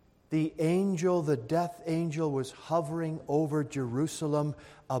the angel, the death angel, was hovering over Jerusalem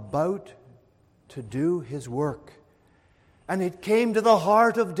about to do his work. And it came to the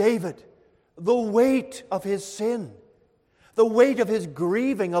heart of David, the weight of his sin, the weight of his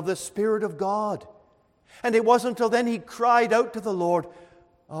grieving of the Spirit of God. And it wasn't until then he cried out to the Lord,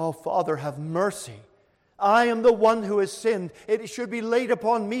 "Oh, Father, have mercy. I am the one who has sinned. It should be laid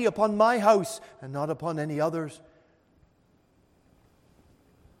upon me, upon my house, and not upon any others."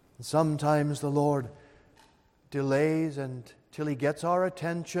 And sometimes the Lord delays until He gets our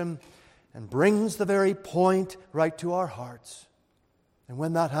attention and brings the very point right to our hearts. And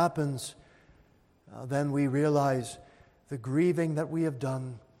when that happens, then we realize the grieving that we have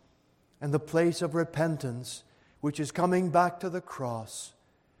done and the place of repentance, which is coming back to the cross,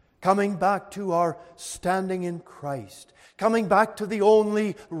 coming back to our standing in Christ, coming back to the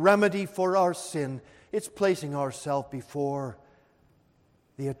only remedy for our sin. It's placing ourselves before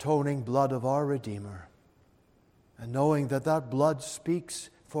the atoning blood of our Redeemer, and knowing that that blood speaks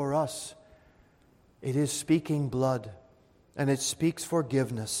for us. It is speaking blood, and it speaks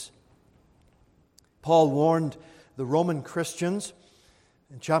forgiveness. Paul warned the Roman Christians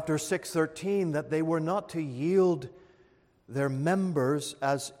in chapter 6:13 that they were not to yield their members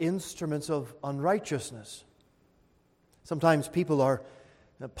as instruments of unrighteousness. Sometimes people are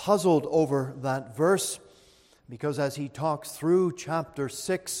puzzled over that verse because as he talks through chapter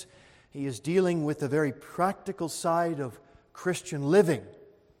 6, he is dealing with the very practical side of Christian living.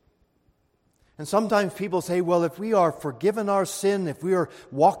 And sometimes people say, well, if we are forgiven our sin, if we are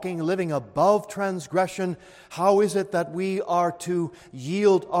living above transgression, how is it that we are to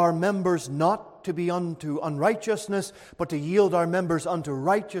yield our members not to be unto unrighteousness, but to yield our members unto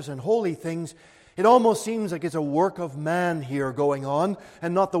righteous and holy things? It almost seems like it's a work of man here going on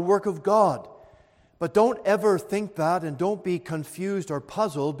and not the work of God. But don't ever think that, and don't be confused or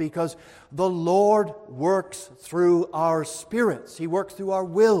puzzled, because the Lord works through our spirits. He works through our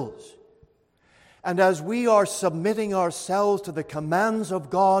wills. And as we are submitting ourselves to the commands of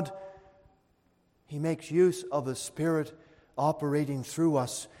God, He makes use of the Spirit operating through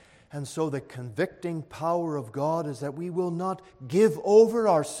us. And so the convicting power of God is that we will not give over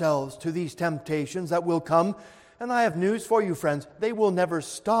ourselves to these temptations that will come. And I have news for you, friends. They will never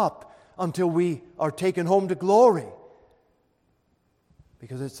stop until we are taken home to glory.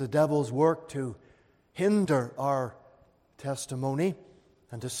 Because it's the devil's work to hinder our testimony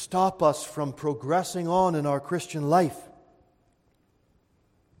and to stop us from progressing on in our Christian life.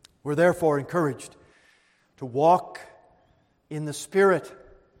 We're therefore encouraged to walk in the Spirit,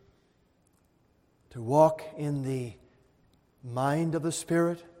 to walk in the mind of the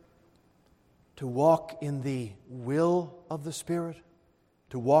Spirit, to walk in the will of the Spirit,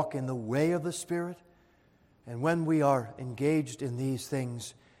 to walk in the way of the Spirit. And when we are engaged in these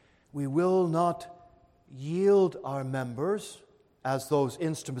things, we will not yield our members as those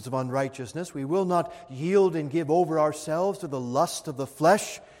instruments of unrighteousness. We will not yield and give over ourselves to the lust of the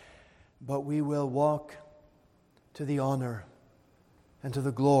flesh, but we will walk to the honor and to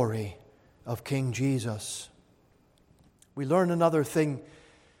the glory of King Jesus. We learn another thing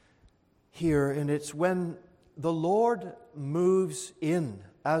here, and it's when the Lord moves in,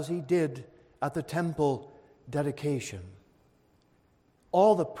 as He did at the temple dedication.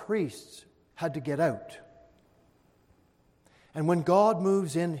 All the priests had to get out. And when God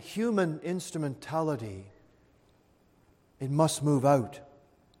moves in, human instrumentality, it must move out.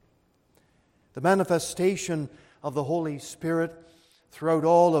 The manifestation of the Holy Spirit throughout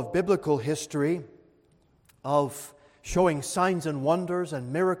all of biblical history, of showing signs and wonders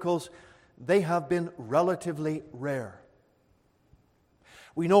and miracles, they have been relatively rare.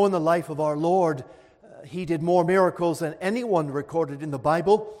 We know in the life of our Lord, He did more miracles than anyone recorded in the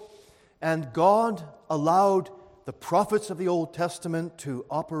Bible, and God allowed the prophets of the Old Testament to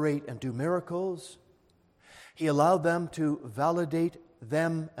operate and do miracles. He allowed them to validate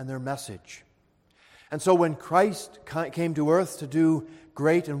them and their message. And so when Christ came to earth to do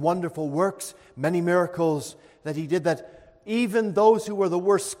great and wonderful works, many miracles that He did, that even those who were the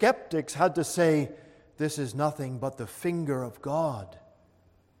worst skeptics had to say, this is nothing but the finger of God.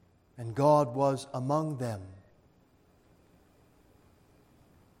 And God was among them.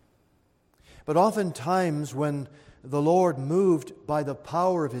 But oftentimes when the Lord moved by the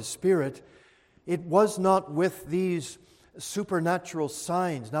power of His Spirit, it was not with these supernatural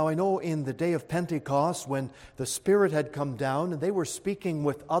signs. Now I know in the day of Pentecost, when the Spirit had come down and they were speaking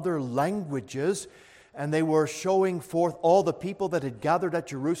with other languages, and they were showing forth all the people that had gathered at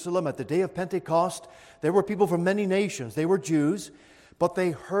Jerusalem at the day of Pentecost. There were people from many nations. They were Jews, but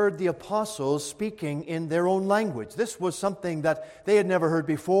they heard the apostles speaking in their own language. This was something that they had never heard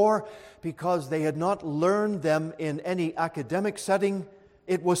before because they had not learned them in any academic setting.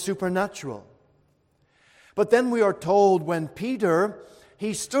 It was supernatural. But then we are told when Peter,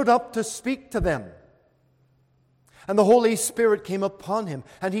 he stood up to speak to them. And the Holy Spirit came upon him,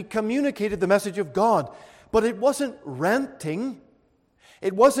 and he communicated the message of God. But it wasn't ranting.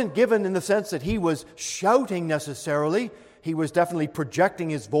 It wasn't given in the sense that he was shouting necessarily. He was definitely projecting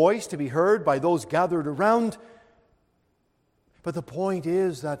his voice to be heard by those gathered around. But the point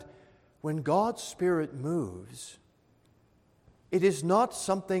is that when God's Spirit moves, it is not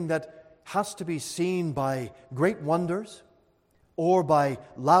something that has to be seen by great wonders or by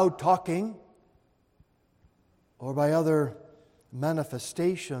loud talking or by other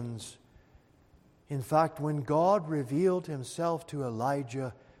manifestations. In fact, when God revealed Himself to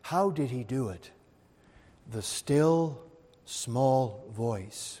Elijah, how did He do it? The still, small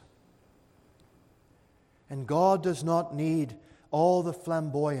voice. And God does not need all the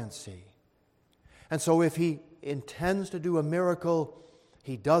flamboyancy. And so if He intends to do a miracle,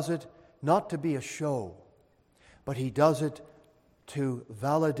 He does it not to be a show, but He does it to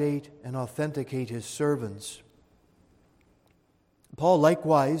validate and authenticate His servants. Paul,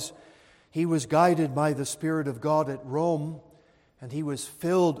 likewise, he was guided by the Spirit of God at Rome, and he was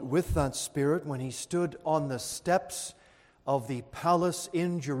filled with that Spirit when he stood on the steps of the palace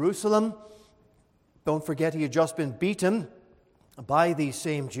in Jerusalem. Don't forget, he had just been beaten by these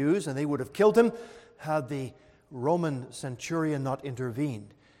same Jews, and they would have killed him had the Roman centurion not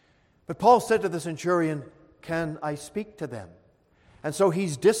intervened. But Paul said to the centurion, "Can I speak to them?" And so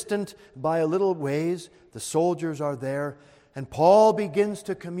he's distant by a little ways. The soldiers are there. And Paul begins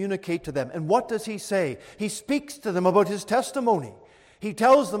to communicate to them. And what does he say? He speaks to them about his testimony. He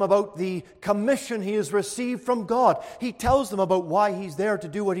tells them about the commission he has received from God. He tells them about why he's there to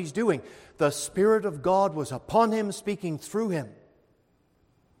do what he's doing. The Spirit of God was upon him, speaking through him.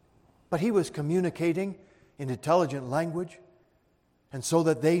 But he was communicating in intelligent language, and so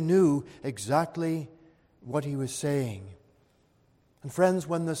that they knew exactly what he was saying. And friends,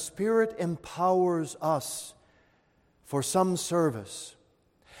 when the Spirit empowers us for some service,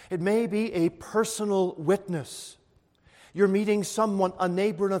 it may be a personal witness. You're meeting someone, a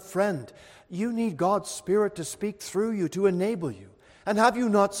neighbor and a friend. You need God's Spirit to speak through you, to enable you. And have you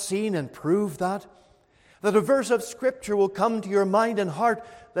not seen and proved that? That a verse of Scripture will come to your mind and heart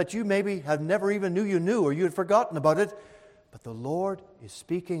that you maybe have never even knew you knew, or you had forgotten about it. But the Lord is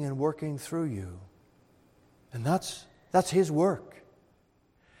speaking and working through you. And that's His work.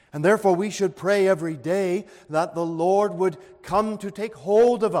 And therefore we should pray every day that the Lord would come to take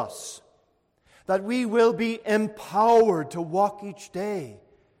hold of us, that we will be empowered to walk each day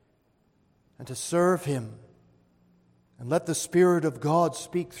and to serve Him. And let the Spirit of God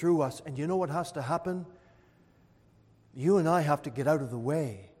speak through us. And you know what has to happen? You and I have to get out of the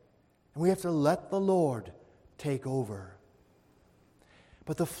way. And we have to let the Lord take over.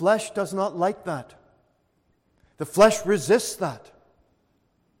 But the flesh does not like that. The flesh resists that.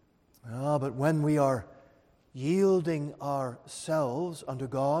 But when we are yielding ourselves unto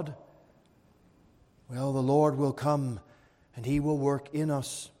God, well, the Lord will come and He will work in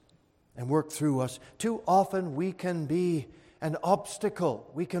us and work through us. Too often we can be an obstacle.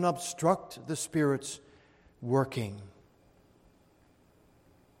 We can obstruct the Spirit's working.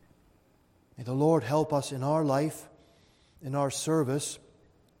 May the Lord help us in our life, in our service,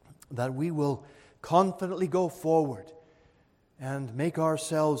 that we will confidently go forward and make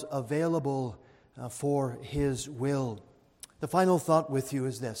ourselves available for His will. The final thought with you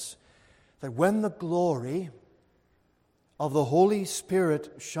is this, that when the glory of the Holy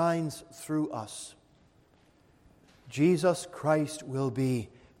Spirit shines through us, Jesus Christ will be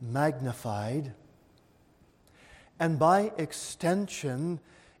magnified. And by extension,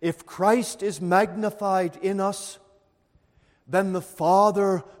 if Christ is magnified in us, then the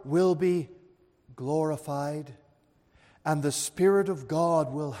Father will be glorified, and the Spirit of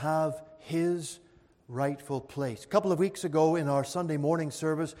God will have His rightful place. A couple of weeks ago in our Sunday morning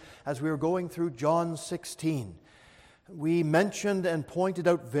service, as we were going through John 16, we mentioned and pointed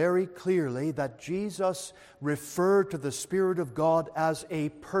out very clearly that Jesus referred to the Spirit of God as a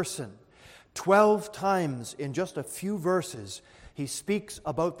person. 12 times in just a few verses, He speaks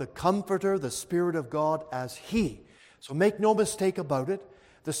about the Comforter, the Spirit of God, as He. So make no mistake about it,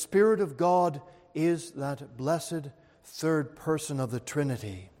 the Spirit of God is that blessed third person of the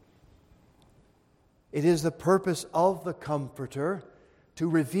Trinity. It is the purpose of the Comforter to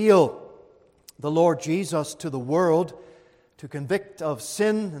reveal the Lord Jesus to the world, to convict of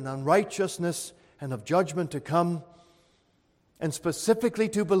sin and unrighteousness and of judgment to come. And specifically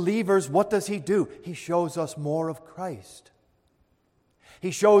to believers, what does He do? He shows us more of Christ.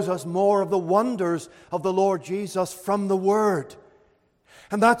 He shows us more of the wonders of the Lord Jesus from the Word.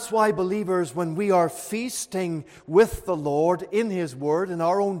 And that's why, believers, when we are feasting with the Lord in His Word, in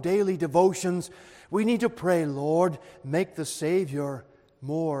our own daily devotions, we need to pray, Lord, make the Savior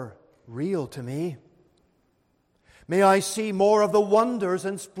more real to me. May I see more of the wonders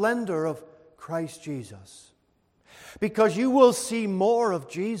and splendor of Christ Jesus. Because you will see more of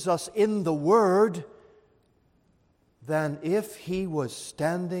Jesus in the Word than if He was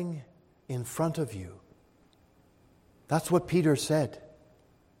standing in front of you. That's what Peter said.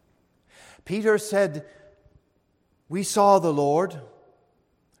 Peter said, we saw the Lord,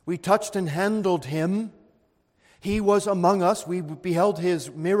 we touched and handled Him, He was among us, we beheld His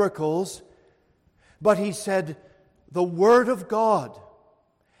miracles, but he said, the Word of God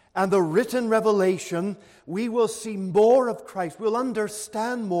and the written revelation, we will see more of Christ, we'll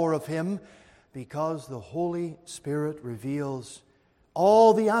understand more of Him, because the Holy Spirit reveals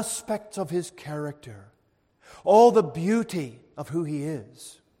all the aspects of His character, all the beauty of who He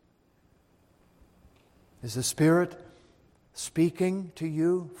is. Is the Spirit speaking to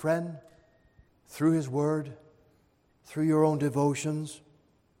you, friend, through His Word, through your own devotions?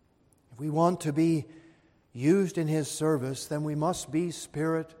 If we want to be used in His service, then we must be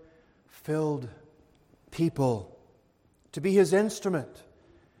Spirit-filled people, to be His instrument,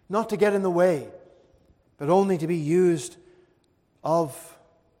 not to get in the way, but only to be used of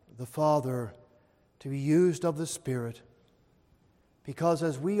the Father, to be used of the Spirit, because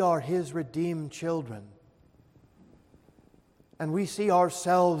as we are His redeemed children, and we see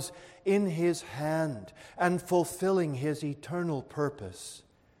ourselves in His hand and fulfilling His eternal purpose,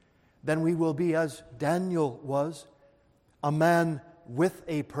 then we will be as Daniel was, a man with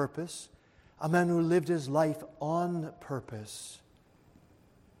a purpose, a man who lived his life on purpose.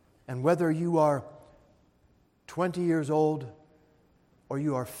 And whether you are 20 years old, or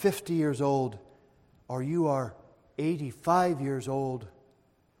you are 50 years old, or you are 85 years old,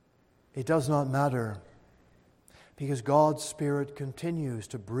 it does not matter. Because God's Spirit continues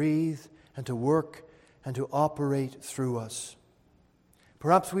to breathe and to work and to operate through us.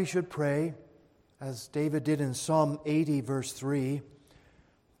 Perhaps we should pray, as David did in Psalm 80, verse 3,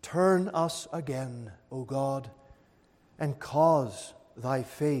 turn us again, O God, and cause Thy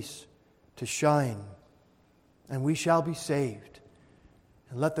face to shine, and we shall be saved.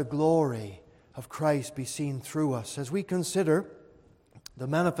 And let the glory of Christ be seen through us. As we consider the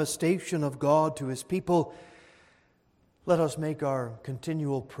manifestation of God to His people, let us make our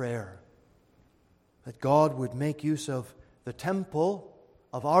continual prayer that God would make use of the temple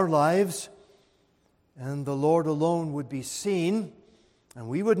of our lives, and the Lord alone would be seen, and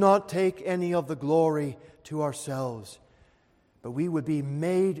we would not take any of the glory to ourselves, but we would be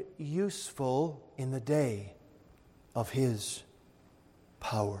made useful in the day of His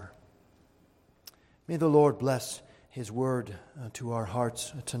power. May the Lord bless His word to our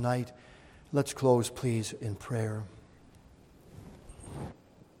hearts tonight. Let's close, please, in prayer.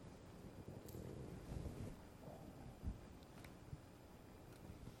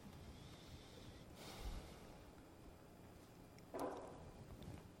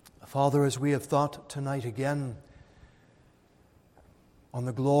 Father, as we have thought tonight again on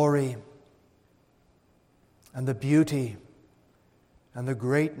the glory and the beauty and the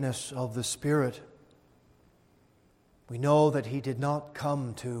greatness of the Spirit, we know that He did not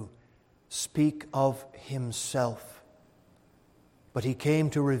come to speak of Himself, but He came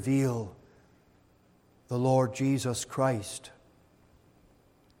to reveal the Lord Jesus Christ.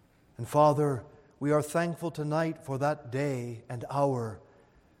 And Father, we are thankful tonight for that day and hour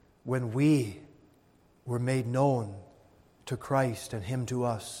when we were made known to Christ and Him to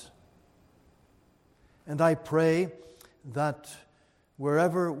us. And I pray that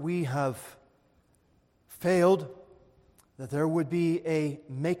wherever we have failed, that there would be a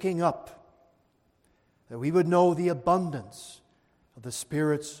making up, that we would know the abundance of the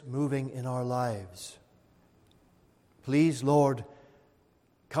Spirit's moving in our lives. Please, Lord,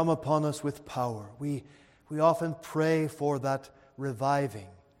 come upon us with power. We often pray for that reviving.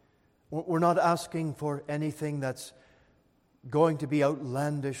 We're not asking for anything that's going to be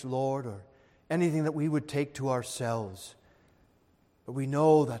outlandish, Lord, or anything that we would take to ourselves. But we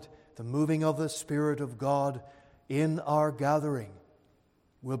know that the moving of the Spirit of God in our gathering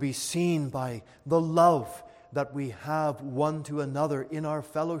will be seen by the love that we have one to another in our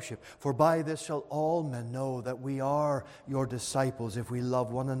fellowship. For by this shall all men know that we are your disciples, if we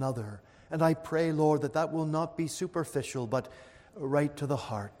love one another. And I pray, Lord, that that will not be superficial, but right to the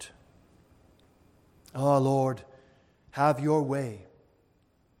heart. Ah, Lord, have your way.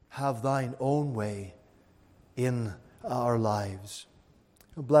 Have thine own way in our lives.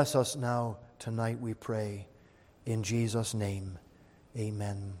 Bless us now tonight, we pray. In Jesus' name,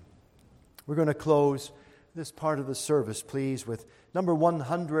 amen. We're going to close this part of the service, please, with number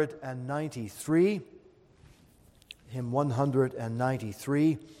 193, hymn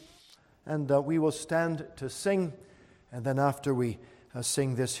 193. And we will stand to sing, and then after we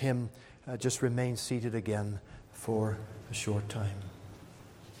sing this hymn, just remain seated again for a short time.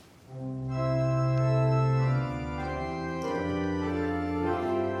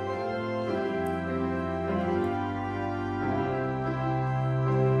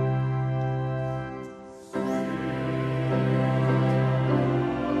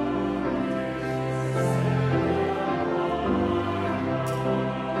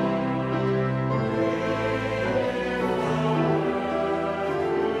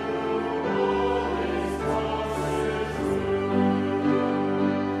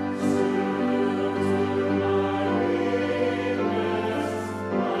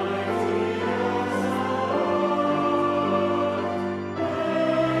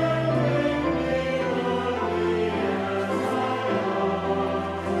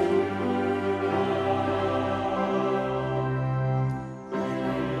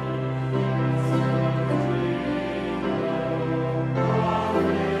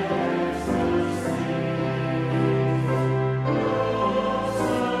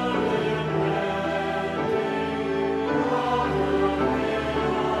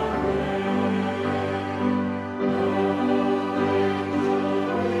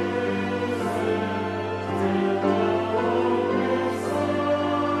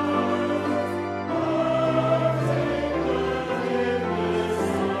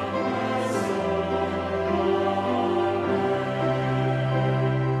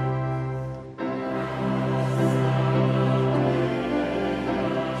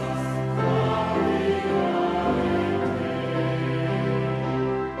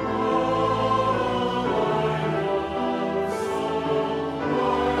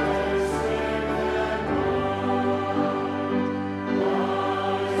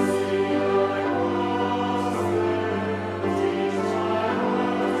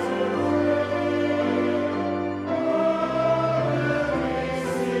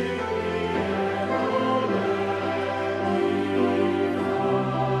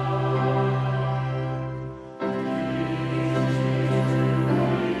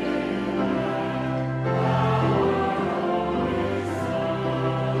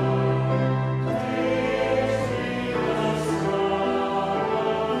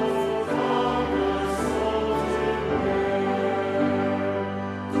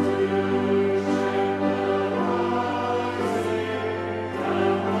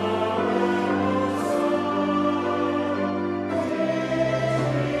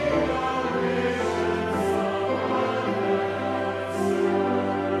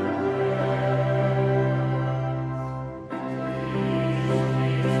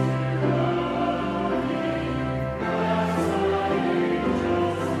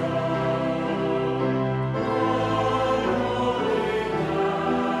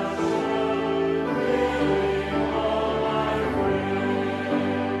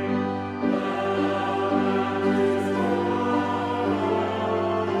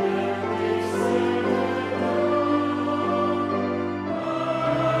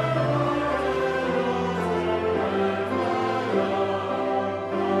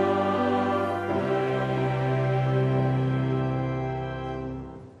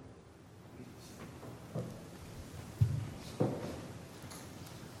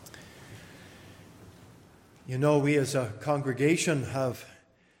 You know, we as a congregation have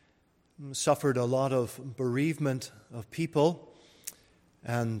suffered a lot of bereavement of people,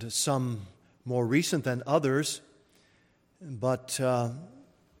 and some more recent than others. But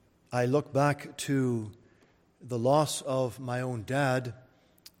I look back to the loss of my own dad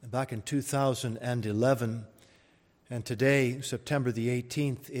back in 2011, and today, September the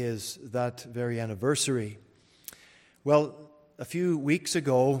 18th, is that very anniversary. Well, a few weeks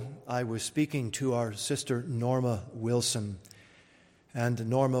ago, I was speaking to our sister Norma Wilson, and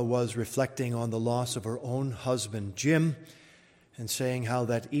Norma was reflecting on the loss of her own husband, Jim, and saying how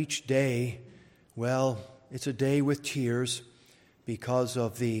that each day, well, it's a day with tears because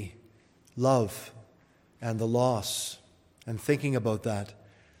of the love and the loss, and thinking about that.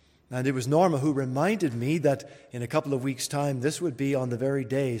 And it was Norma who reminded me that in a couple of weeks' time, this would be on the very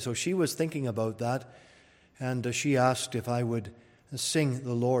day. So she was thinking about that, and she asked if I would sing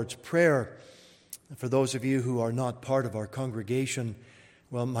the Lord's Prayer. For those of you who are not part of our congregation,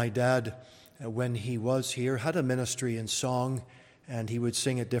 well, my dad, when he was here, had a ministry in song, and he would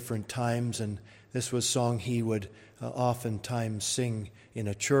sing at different times, and this was song he would oftentimes sing in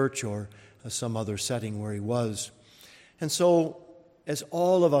a church or some other setting where he was. And so, as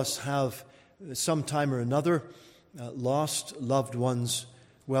all of us have, some time or another, lost loved ones,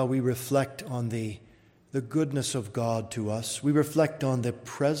 well, we reflect on the goodness of God to us. We reflect on the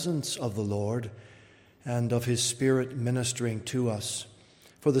presence of the Lord and of His Spirit ministering to us.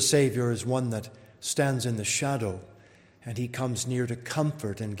 For the Savior is one that stands in the shadow, and He comes near to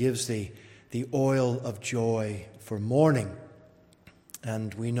comfort and gives the oil of joy for mourning.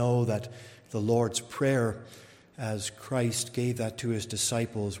 And we know that the Lord's Prayer, as Christ gave that to His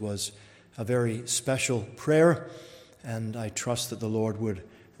disciples, was a very special prayer, and I trust that the Lord would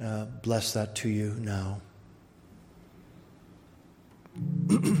bless that to you now.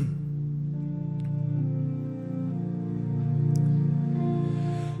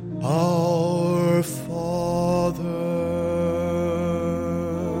 Our Father,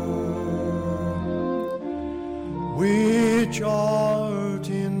 which art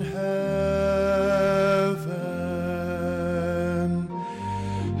in heaven,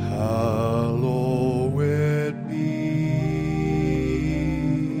 hallowed be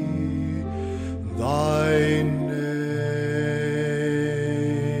thy name.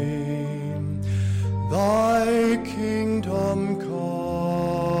 Thy kingdom come,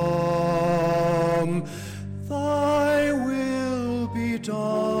 thy will be done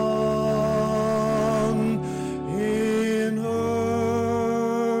in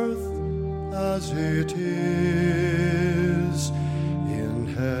earth as it is in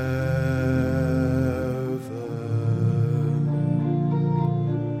heaven.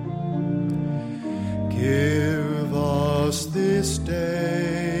 Give us this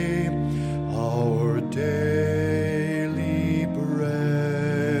day our daily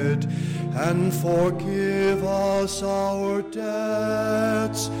bread, and forgive us our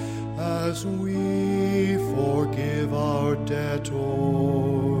debts as we forgive our debtors.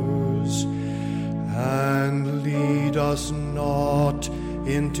 And lead us not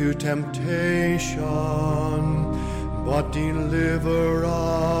into temptation, but deliver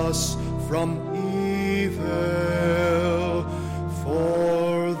us from evil.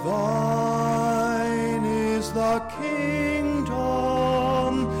 For thine is the kingdom,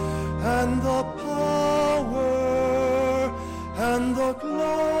 and the power, and the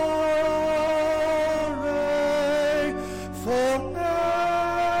glory,